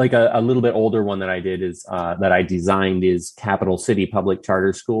who, like a little bit older one that I did is that I designed is Capital City Public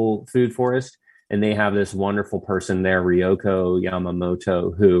Charter School Food Forest. And they have this wonderful person there, Ryoko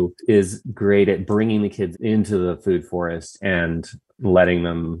Yamamoto, who is great at bringing the kids into the food forest and letting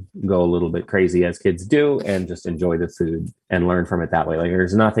them go a little bit crazy as kids do and just enjoy the food and learn from it that way. Like,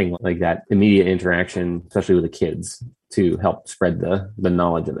 there's nothing like that immediate interaction, especially with the kids, to help spread the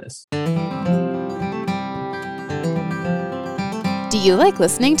knowledge of this. Do you like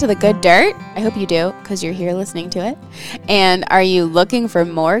listening to The Good Dirt? I hope you do, because you're here listening to it. And are you looking for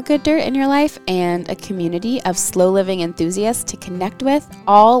more good dirt in your life and a community of slow living enthusiasts to connect with,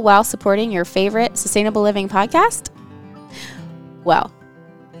 all while supporting your favorite sustainable living podcast? Well,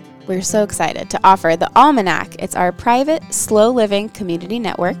 we're so excited to offer the Almanac. It's our private, slow living community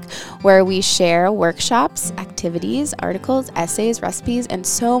network where we share workshops, activities, articles, essays, recipes, and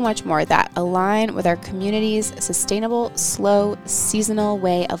so much more that align with our community's sustainable, slow, seasonal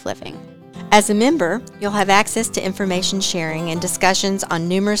way of living. As a member, you'll have access to information sharing and discussions on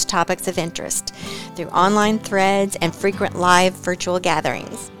numerous topics of interest through online threads and frequent live virtual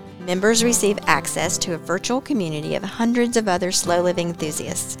gatherings. Members receive access to a virtual community of hundreds of other slow living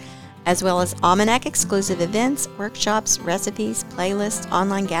enthusiasts, as well as Almanac exclusive events, workshops, recipes, playlists,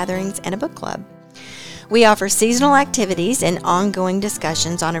 online gatherings, and a book club. We offer seasonal activities and ongoing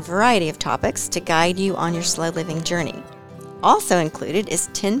discussions on a variety of topics to guide you on your slow living journey. Also included is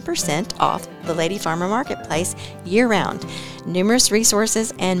 10% off the Lady Farmer Marketplace year-round, numerous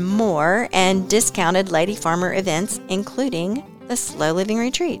resources and more, and discounted Lady Farmer events, including the Slow Living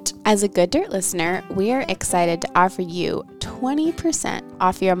Retreat. As a Good Dirt listener, we are excited to offer you 20%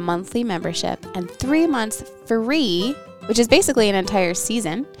 off your monthly membership and 3 months free, which is basically an entire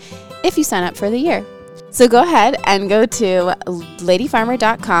season, if you sign up for the year. So go ahead and go to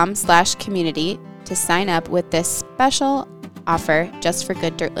ladyfarmer.com/community to sign up with this special offer just for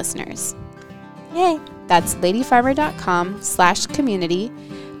Good Dirt listeners. Yay! That's ladyfarmer.com/community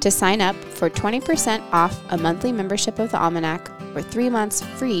to sign up for 20% off a monthly membership of the Almanac or 3 months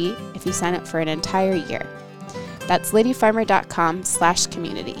free if you sign up for an entire year. That's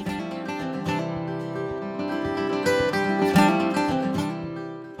ladyfarmer.com/community.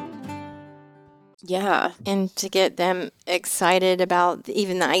 Yeah. and to get them excited about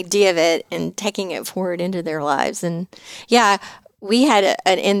even the idea of it and taking it forward into their lives. And yeah, we had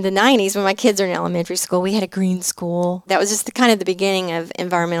in the 90s when my kids are in elementary school, we had a green school. That was just the kind of the beginning of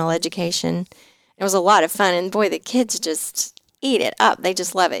environmental education. It was a lot of fun. And boy, the kids just eat it up. They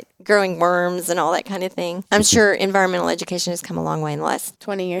just love it. Growing worms and all that kind of thing. I'm sure environmental education has come a long way in the last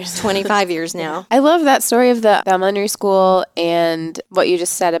 20 years. 25 years now. I love that story of the elementary school and what you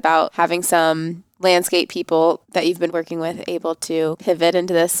just said about having some landscape people that you've been working with able to pivot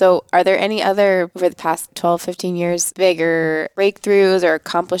into this. So are there any other, over the past 12, 15 years, bigger breakthroughs or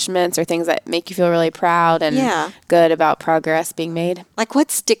accomplishments or things that make you feel really proud and good about progress being made? Like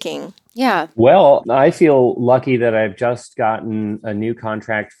what's sticking? Yeah. Well, I feel lucky that I've just gotten a new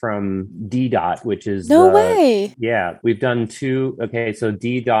contract from DDOT, which is No way. Yeah, we've done two. Okay, so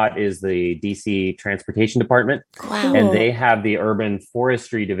DDOT is the DC Transportation Department. Wow. And they have the urban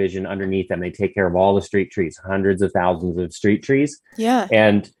forestry division underneath them. They take care of all the street trees, hundreds of thousands of street trees. Yeah.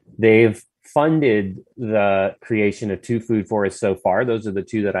 And they've funded the creation of 2 food forests so far. Those are the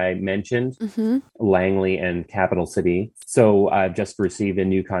 2 that I mentioned, Langley and Capital City. So I've just received a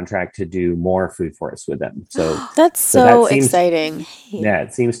new contract to do more food forests with them. So that's so exciting. Yeah,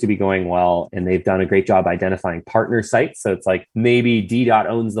 it seems to be going well. And they've done a great job identifying partner sites. So it's like maybe DDOT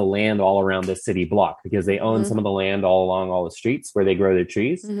owns the land all around the city block because they own some of the land all along all the streets where they grow their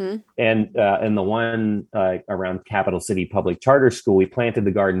trees. And the one around Capital City Public Charter School, we planted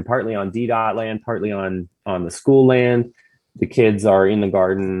the garden partly on DDOT land, partly on the school land. The kids are in the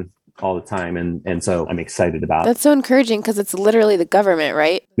garden all the time, and so I'm excited about it. That's so encouraging because it's literally the government,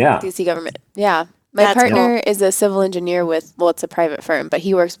 right? Yeah. DC government. Yeah. My partner is a civil engineer with, well, it's a private firm, but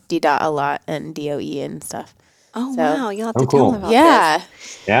he works with DDOT a lot and DOE and stuff. Oh, wow. You'll have to cool. tell him about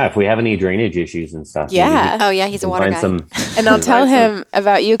this. Yeah, if we have any drainage issues and stuff. Yeah. Oh, yeah, he's a water guy. And I'll tell him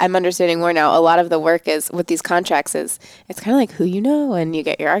about you. I'm understanding more now. A lot of the work is with these contracts is it's kind of like who you know, and you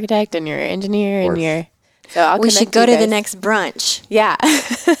get your architect and your engineer and your. So we should go to the next brunch. Yeah.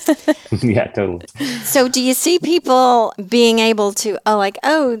 Yeah, totally. So do you see people being able to,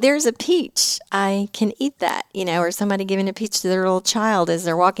 there's a peach. I can eat that, or somebody giving a peach to their little child as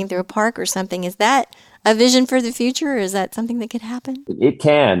they're walking through a park or something. Is that a vision for the future, or is that something that could happen? It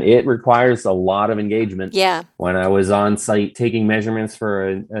can. It requires a lot of engagement. Yeah. When I was on site taking measurements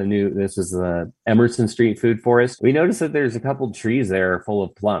for this was the Emerson Street Food Forest, we noticed that there's a couple trees there full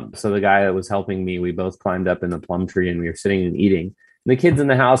of plums. So the guy that was helping me, we both climbed up in the plum tree and we were sitting and eating. And the kids in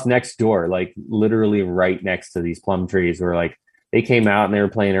the house next door, like literally right next to these plum trees, were like, they came out and they were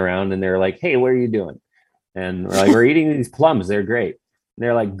playing around and they were like, "Hey, what are you doing?" And we're like, "We're eating these plums. They're great." And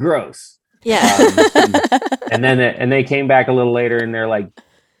they're like, "Gross." Yeah. And they came back a little later and they're like,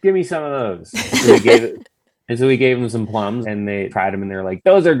 "Give me some of those." So we gave them some plums and they tried them and they're like,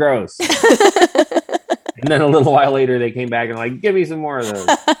 "Those are gross." And then a little while later they came back and like, "Give me some more of those."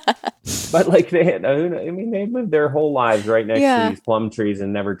 But like they lived their whole lives right next to these plum trees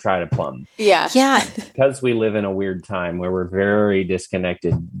and never tried a plum. Yeah. Yeah. Because we live in a weird time where we're very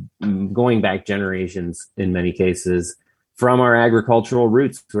disconnected, going back generations in many cases, from our agricultural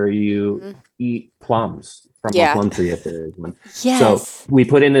roots where you eat plums from a plum tree if there is one. Yes. So we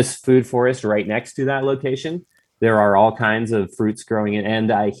put in this food forest right next to that location. There are all kinds of fruits growing in.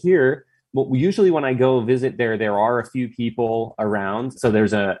 And I hear, usually when I go visit there are a few people around. So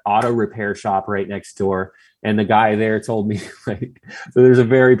there's an auto repair shop right next door. And the guy there told me, so there's a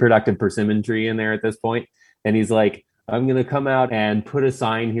very productive persimmon tree in there at this point. And he's like, "I'm going to come out and put a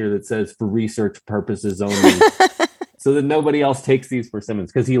sign here that says for research purposes only." So that nobody else takes these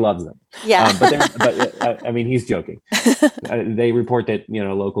persimmons because he loves them. Yeah. But he's joking. They report that,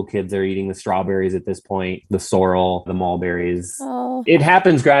 local kids are eating the strawberries at this point, the sorrel, the mulberries. Oh. It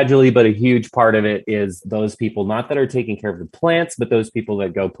happens gradually, but a huge part of it is those people, not that are taking care of the plants, but those people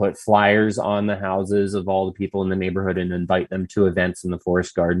that go put flyers on the houses of all the people in the neighborhood and invite them to events in the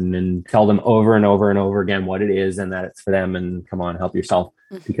forest garden and tell them over and over and over again what it is and that it's for them and come on, help yourself,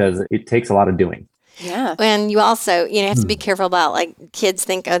 because it takes a lot of doing. Yeah. And you also, have to be careful about, like, kids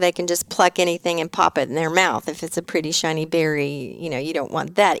think, they can just pluck anything and pop it in their mouth. If it's a pretty shiny berry, you don't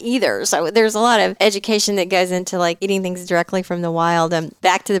want that either. So there's a lot of education that goes into, like, eating things directly from the wild.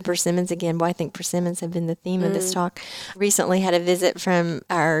 Back to the persimmons again. Boy, I think persimmons have been the theme of this talk. Recently had a visit from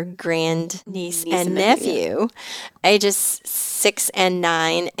our grand niece and nephew, ages 6 and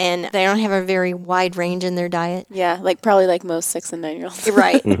 9, and they don't have a very wide range in their diet. Yeah, probably like most 6 and 9-year-olds.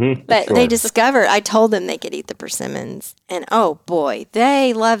 Right. But they discovered, I told them they could eat the persimmons, and oh boy,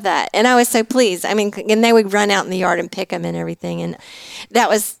 they love that. And I was so pleased. And they would run out in the yard and pick them and everything. And that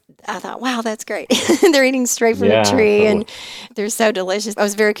was I thought, wow, that's great. They're eating straight from the tree, and they're so delicious. I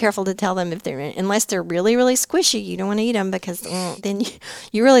was very careful to tell them unless they're really, really squishy, you don't want to eat them because then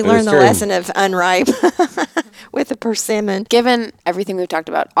you really learn the lesson of unripe with the persimmon. Given everything we've talked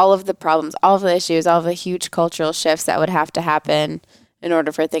about, all of the problems, all of the issues, all of the huge cultural shifts that would have to happen in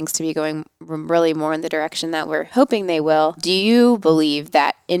order for things to be going really more in the direction that we're hoping they will, do you believe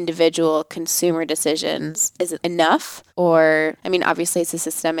that individual consumer decisions is enough? Or, I mean, obviously it's a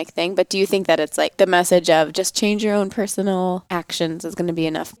systemic thing, but do you think that it's like the message of just change your own personal actions is going to be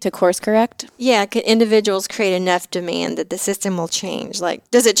enough to course correct? Yeah, could individuals create enough demand that the system will change? Like,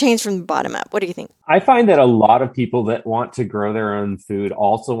 does it change from the bottom up? What do you think? I find that a lot of people that want to grow their own food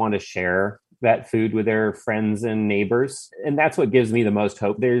also want to share that food with their friends and neighbors. And that's what gives me the most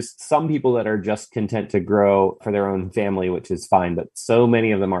hope. There's some people that are just content to grow for their own family, which is fine, but so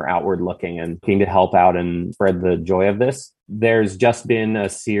many of them are outward looking and looking to help out and spread the joy of this. There's just been a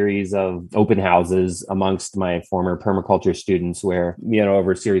series of open houses amongst my former permaculture students where,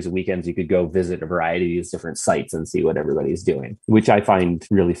 over a series of weekends, you could go visit a variety of these different sites and see what everybody's doing, which I find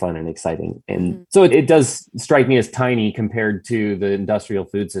really fun and exciting. And so it does strike me as tiny compared to the industrial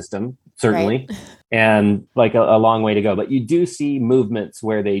food system, certainly, right. And like a long way to go. But you do see movements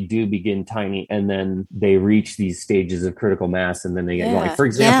where they do begin tiny and then they reach these stages of critical mass and then they get going. For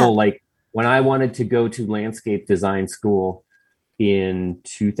example, like when I wanted to go to landscape design school in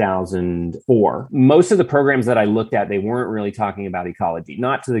 2004, most of the programs that I looked at, they weren't really talking about ecology,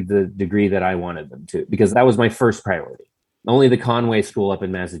 not to the degree that I wanted them to, because that was my first priority. Only the Conway School up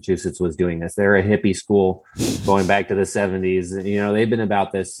in Massachusetts was doing this. They're a hippie school going back to the 70s. They've been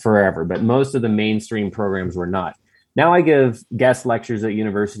about this forever, but most of the mainstream programs were not. Now I give guest lectures at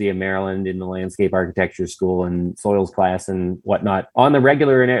University of Maryland in the landscape architecture school and soils class and whatnot on the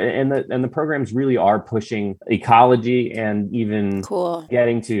regular, and the programs really are pushing ecology and even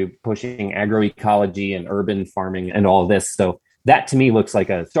getting to pushing agroecology and urban farming and all of this. So that to me looks like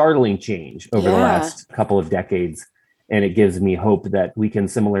a startling change over the last couple of decades. And it gives me hope that we can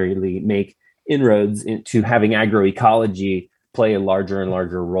similarly make inroads into having agroecology play a larger and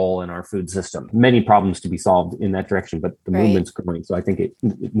larger role in our food system. Many problems to be solved in that direction, but the movement's growing. So I think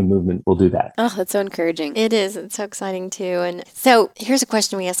the movement will do that. Oh, that's so encouraging. It is. It's so exciting too. And so here's a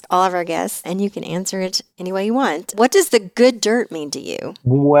question we ask all of our guests, and you can answer it any way you want. What does the good dirt mean to you?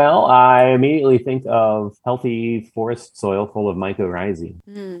 Well, I immediately think of healthy forest soil full of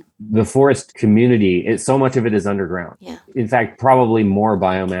mycorrhizae. The forest community, so much of it is underground. Yeah. In fact, probably more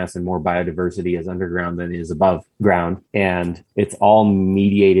biomass and more biodiversity is underground than is above ground. And it's all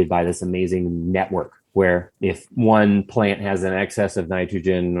mediated by this amazing network where if one plant has an excess of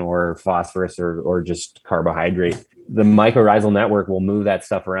nitrogen or phosphorus or just carbohydrate, the mycorrhizal network will move that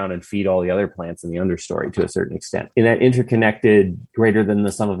stuff around and feed all the other plants in the understory to a certain extent. And that interconnected, greater than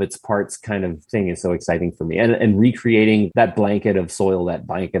the sum of its parts kind of thing is so exciting for me. And recreating that blanket of soil, that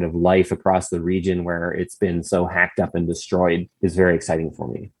blanket of life across the region where it's been so hacked up and destroyed is very exciting for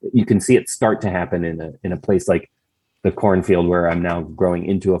me. You can see it start to happen in a place like the cornfield where I'm now growing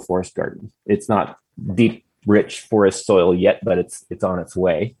into a forest garden. It's not deep, rich forest soil yet, but it's on its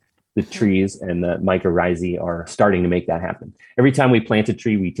way. The trees and the mycorrhizae are starting to make that happen. Every time we plant a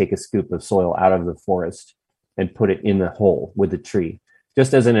tree, we take a scoop of soil out of the forest and put it in the hole with the tree,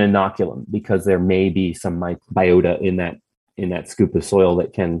 just as an inoculum, because there may be some biota in that scoop of soil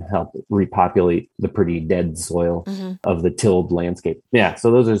that can help repopulate the pretty dead soil of the tilled landscape. Yeah,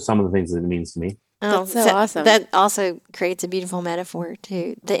 so those are some of the things that it means to me. Oh, that's so awesome. That also creates a beautiful metaphor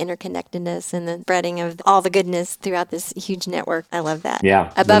to the interconnectedness and the spreading of all the goodness throughout this huge network. I love that.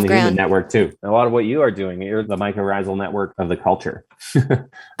 Yeah. Above the ground human network too. A lot of what you are doing, you're the mycorrhizal network of the culture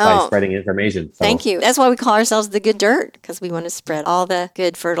by spreading information. So. Thank you. That's why we call ourselves the good dirt, because we want to spread all the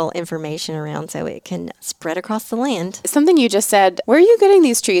good, fertile information around so it can spread across the land. Something you just said, where are you getting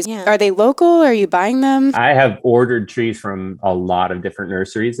these trees? Yeah. Are they local? Are you buying them? I have ordered trees from a lot of different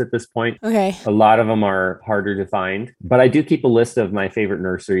nurseries at this point. Okay. A lot of them are harder to find, but I do keep a list of my favorite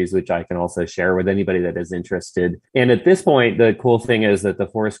nurseries, which I can also share with anybody that is interested. And at this point, the cool thing is that the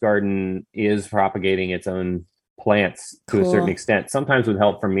forest garden is propagating its own plants to a certain extent, sometimes with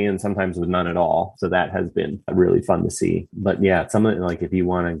help from me and sometimes with none at all. So that has been really fun to see. But yeah, something like if you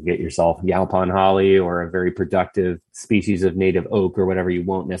want to get yourself Yalpon holly or a very productive species of native oak or whatever, you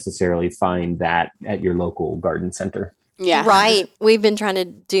won't necessarily find that at your local garden center. Yeah. Right. We've been trying to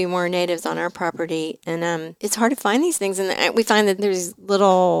do more natives on our property, and it's hard to find these things. And we find that there's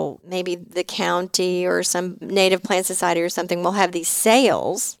maybe the county or some native plant society or something will have these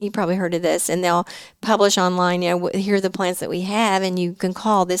sales. You probably heard of this, and they'll publish online, here are the plants that we have, and you can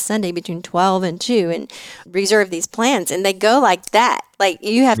call this Sunday between 12 and 2 and reserve these plants. And they go like that. Like,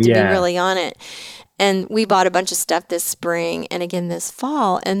 you have to be Yeah. really on it. And we bought a bunch of stuff this spring and again this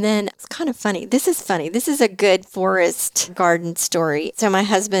fall. And then it's kind of funny. This is funny. This is a good forest garden story. So my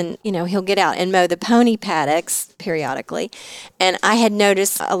husband, he'll get out and mow the pony paddocks periodically. And I had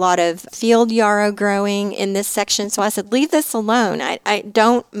noticed a lot of field yarrow growing in this section. So I said, leave this alone. I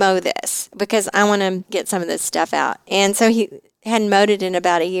don't mow this because I want to get some of this stuff out. And so he hadn't mowed it in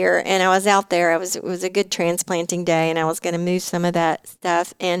about a year. And I was out there. It was a good transplanting day and I was going to move some of that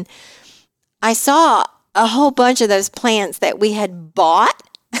stuff. And I saw a whole bunch of those plants that we had bought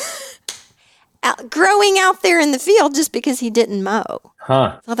growing out there in the field just because he didn't mow.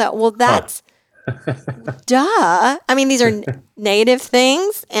 Huh. So I thought, well, that's duh. I mean, these are native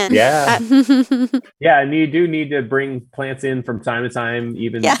things. And Yeah. Yeah, and you do need to bring plants in from time to time,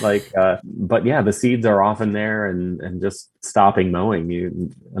 even but yeah, the seeds are often there and just stopping mowing, you're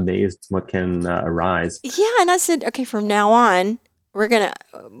amazed what can arise. Yeah, and I said, okay, from now on, we're going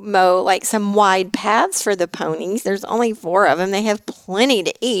to mow like some wide paths for the ponies. There's only 4 of them. They have plenty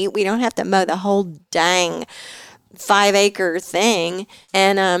to eat. We don't have to mow the whole dang 5-acre thing.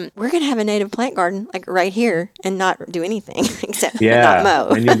 And we're going to have a native plant garden like right here and not do anything except not mow.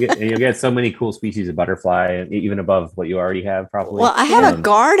 And you'll get so many cool species of butterfly, even above what you already have probably. Well, I have a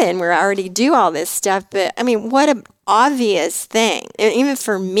garden where I already do all this stuff, but I mean, what an obvious thing. And even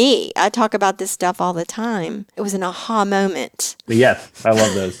for me, I talk about this stuff all the time. It was an aha moment. Yes, I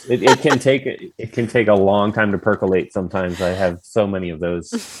love those. It can take a long time to percolate sometimes. I have so many of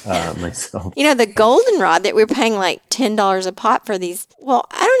those myself. The goldenrod that we're paying like $10 a pot for these. Well,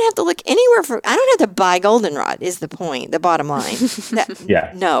 I don't have to look anywhere I don't have to buy goldenrod is the point, the bottom line.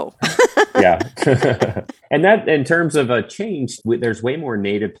 No. Yeah. And that, in terms of a change, there's way more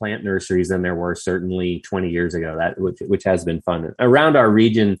native plant nurseries than there were certainly 20 years ago, which has been fun. Around our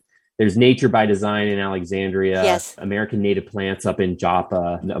region, there's Nature by Design in Alexandria, yes. American Native Plants up in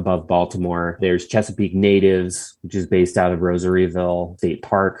Joppa above Baltimore. There's Chesapeake Natives, which is based out of Rosarieville State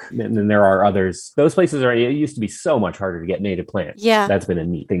Park. And then there are others. Those places it used to be so much harder to get native plants. Yeah. That's been a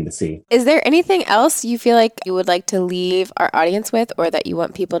neat thing to see. Is there anything else you feel like you would like to leave our audience with or that you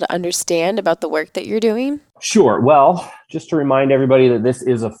want people to understand about the work that you're doing? Sure. Well, just to remind everybody that this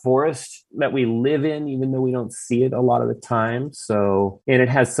is a forest that we live in, even though we don't see it a lot of the time. And it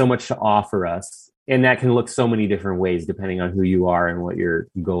has so much to offer us. And that can look so many different ways depending on who you are and what your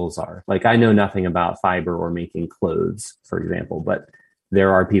goals are. Like, I know nothing about fiber or making clothes, for example, but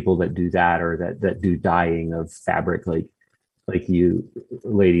there are people that do that or that do dyeing of fabric like you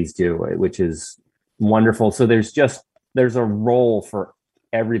ladies do, which is wonderful. So there's a role for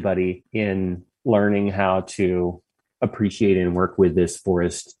everybody in learning how to appreciate and work with this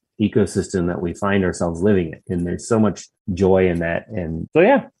forest ecosystem that we find ourselves living in. And there's so much joy in that. And so,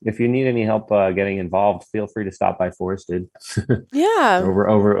 yeah, if you need any help getting involved, feel free to stop by Forested. Yeah.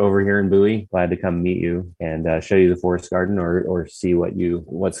 over here in Bowie. Glad to come meet you and show you the forest garden or see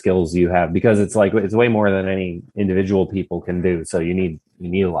what skills you have, because it's way more than any individual people can do. So you need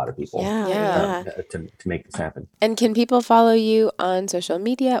a lot of people to make this happen. And can people follow you on social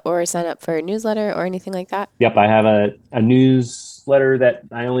media or sign up for a newsletter or anything like that? Yep, I have a newsletter that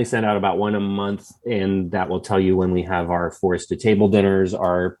I only send out about one a month, and that will tell you when we have our forest to table dinners,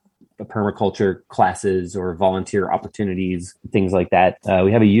 our permaculture classes or volunteer opportunities, things like that.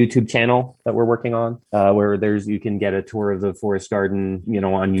 We have a YouTube channel that we're working on where you can get a tour of the forest garden,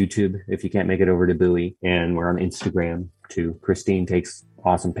 on YouTube if you can't make it over to Bowie. And we're on Instagram too. Christine takes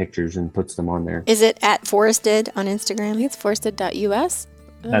awesome pictures and puts them on there. Is it at Forested on Instagram? I think it's forested.us.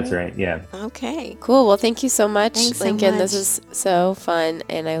 That's right. Yeah. Okay. Cool. Well, thank you so much, Thanks Lincoln. so much. This is so fun,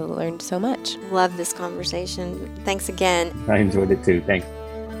 and I learned so much. Love this conversation. Thanks again. I enjoyed it too. Thanks.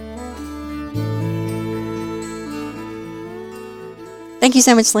 Thank you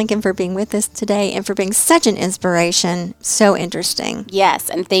so much, Lincoln, for being with us today and for being such an inspiration. So interesting. Yes,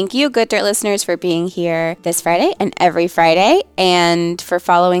 and thank you, Good Dirt listeners, for being here this Friday and every Friday, and for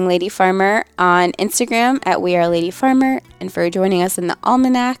following Lady Farmer on Instagram at We Are Lady Farmer, and for joining us in the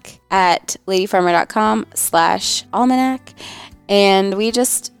Almanac at ladyfarmer.com/almanac. And we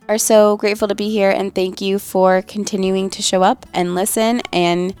just are so grateful to be here, and thank you for continuing to show up and listen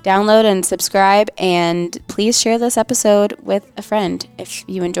and download and subscribe. And please share this episode with a friend if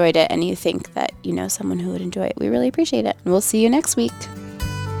you enjoyed it and you think that you know someone who would enjoy it. We really appreciate it. And we'll see you next week.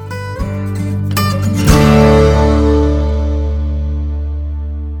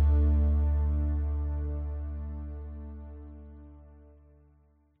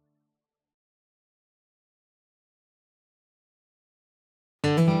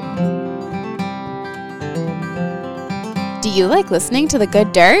 Do you like listening to the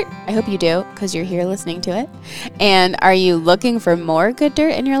good dirt? I hope you do, because you're here listening to it. And are you looking for more good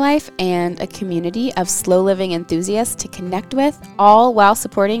dirt in your life and a community of slow living enthusiasts to connect with, all while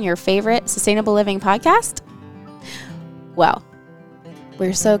supporting your favorite sustainable living podcast? Well,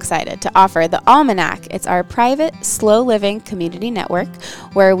 we're so excited to offer the Almanac. It's our private, slow living community network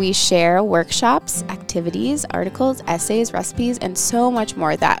where we share workshops, activities, articles, essays, recipes, and so much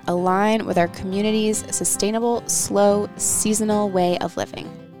more that align with our community's sustainable, slow, seasonal way of living.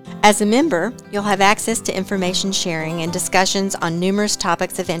 As a member, you'll have access to information sharing and discussions on numerous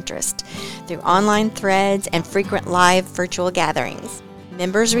topics of interest through online threads and frequent live virtual gatherings.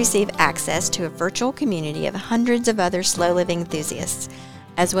 Members receive access to a virtual community of hundreds of other slow living enthusiasts,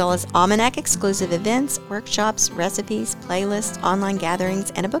 as well as Almanac exclusive events, workshops, recipes, playlists, online gatherings,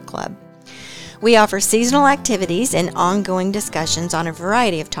 and a book club. We offer seasonal activities and ongoing discussions on a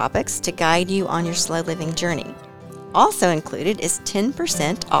variety of topics to guide you on your slow living journey. Also included is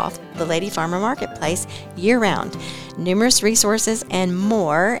 10% off the Lady Farmer Marketplace year-round, numerous resources and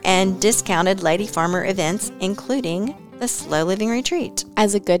more, and discounted Lady Farmer events, including the Slow Living Retreat.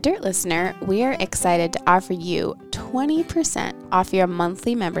 As a Good Dirt listener, we are excited to offer you 20% off your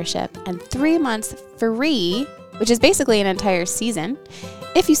monthly membership and 3 months free, which is basically an entire season,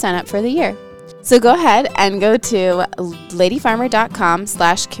 if you sign up for the year. So go ahead and go to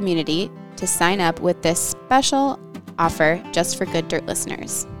ladyfarmer.com/community to sign up with this special offer just for Good Dirt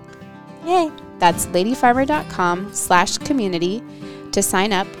listeners. Yay! That's ladyfarmer.com/community to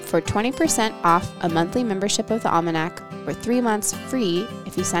sign up for 20% off a monthly membership of the Almanac or 3 months free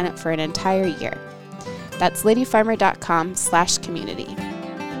if you sign up for an entire year. That's ladyfarmer.com/community.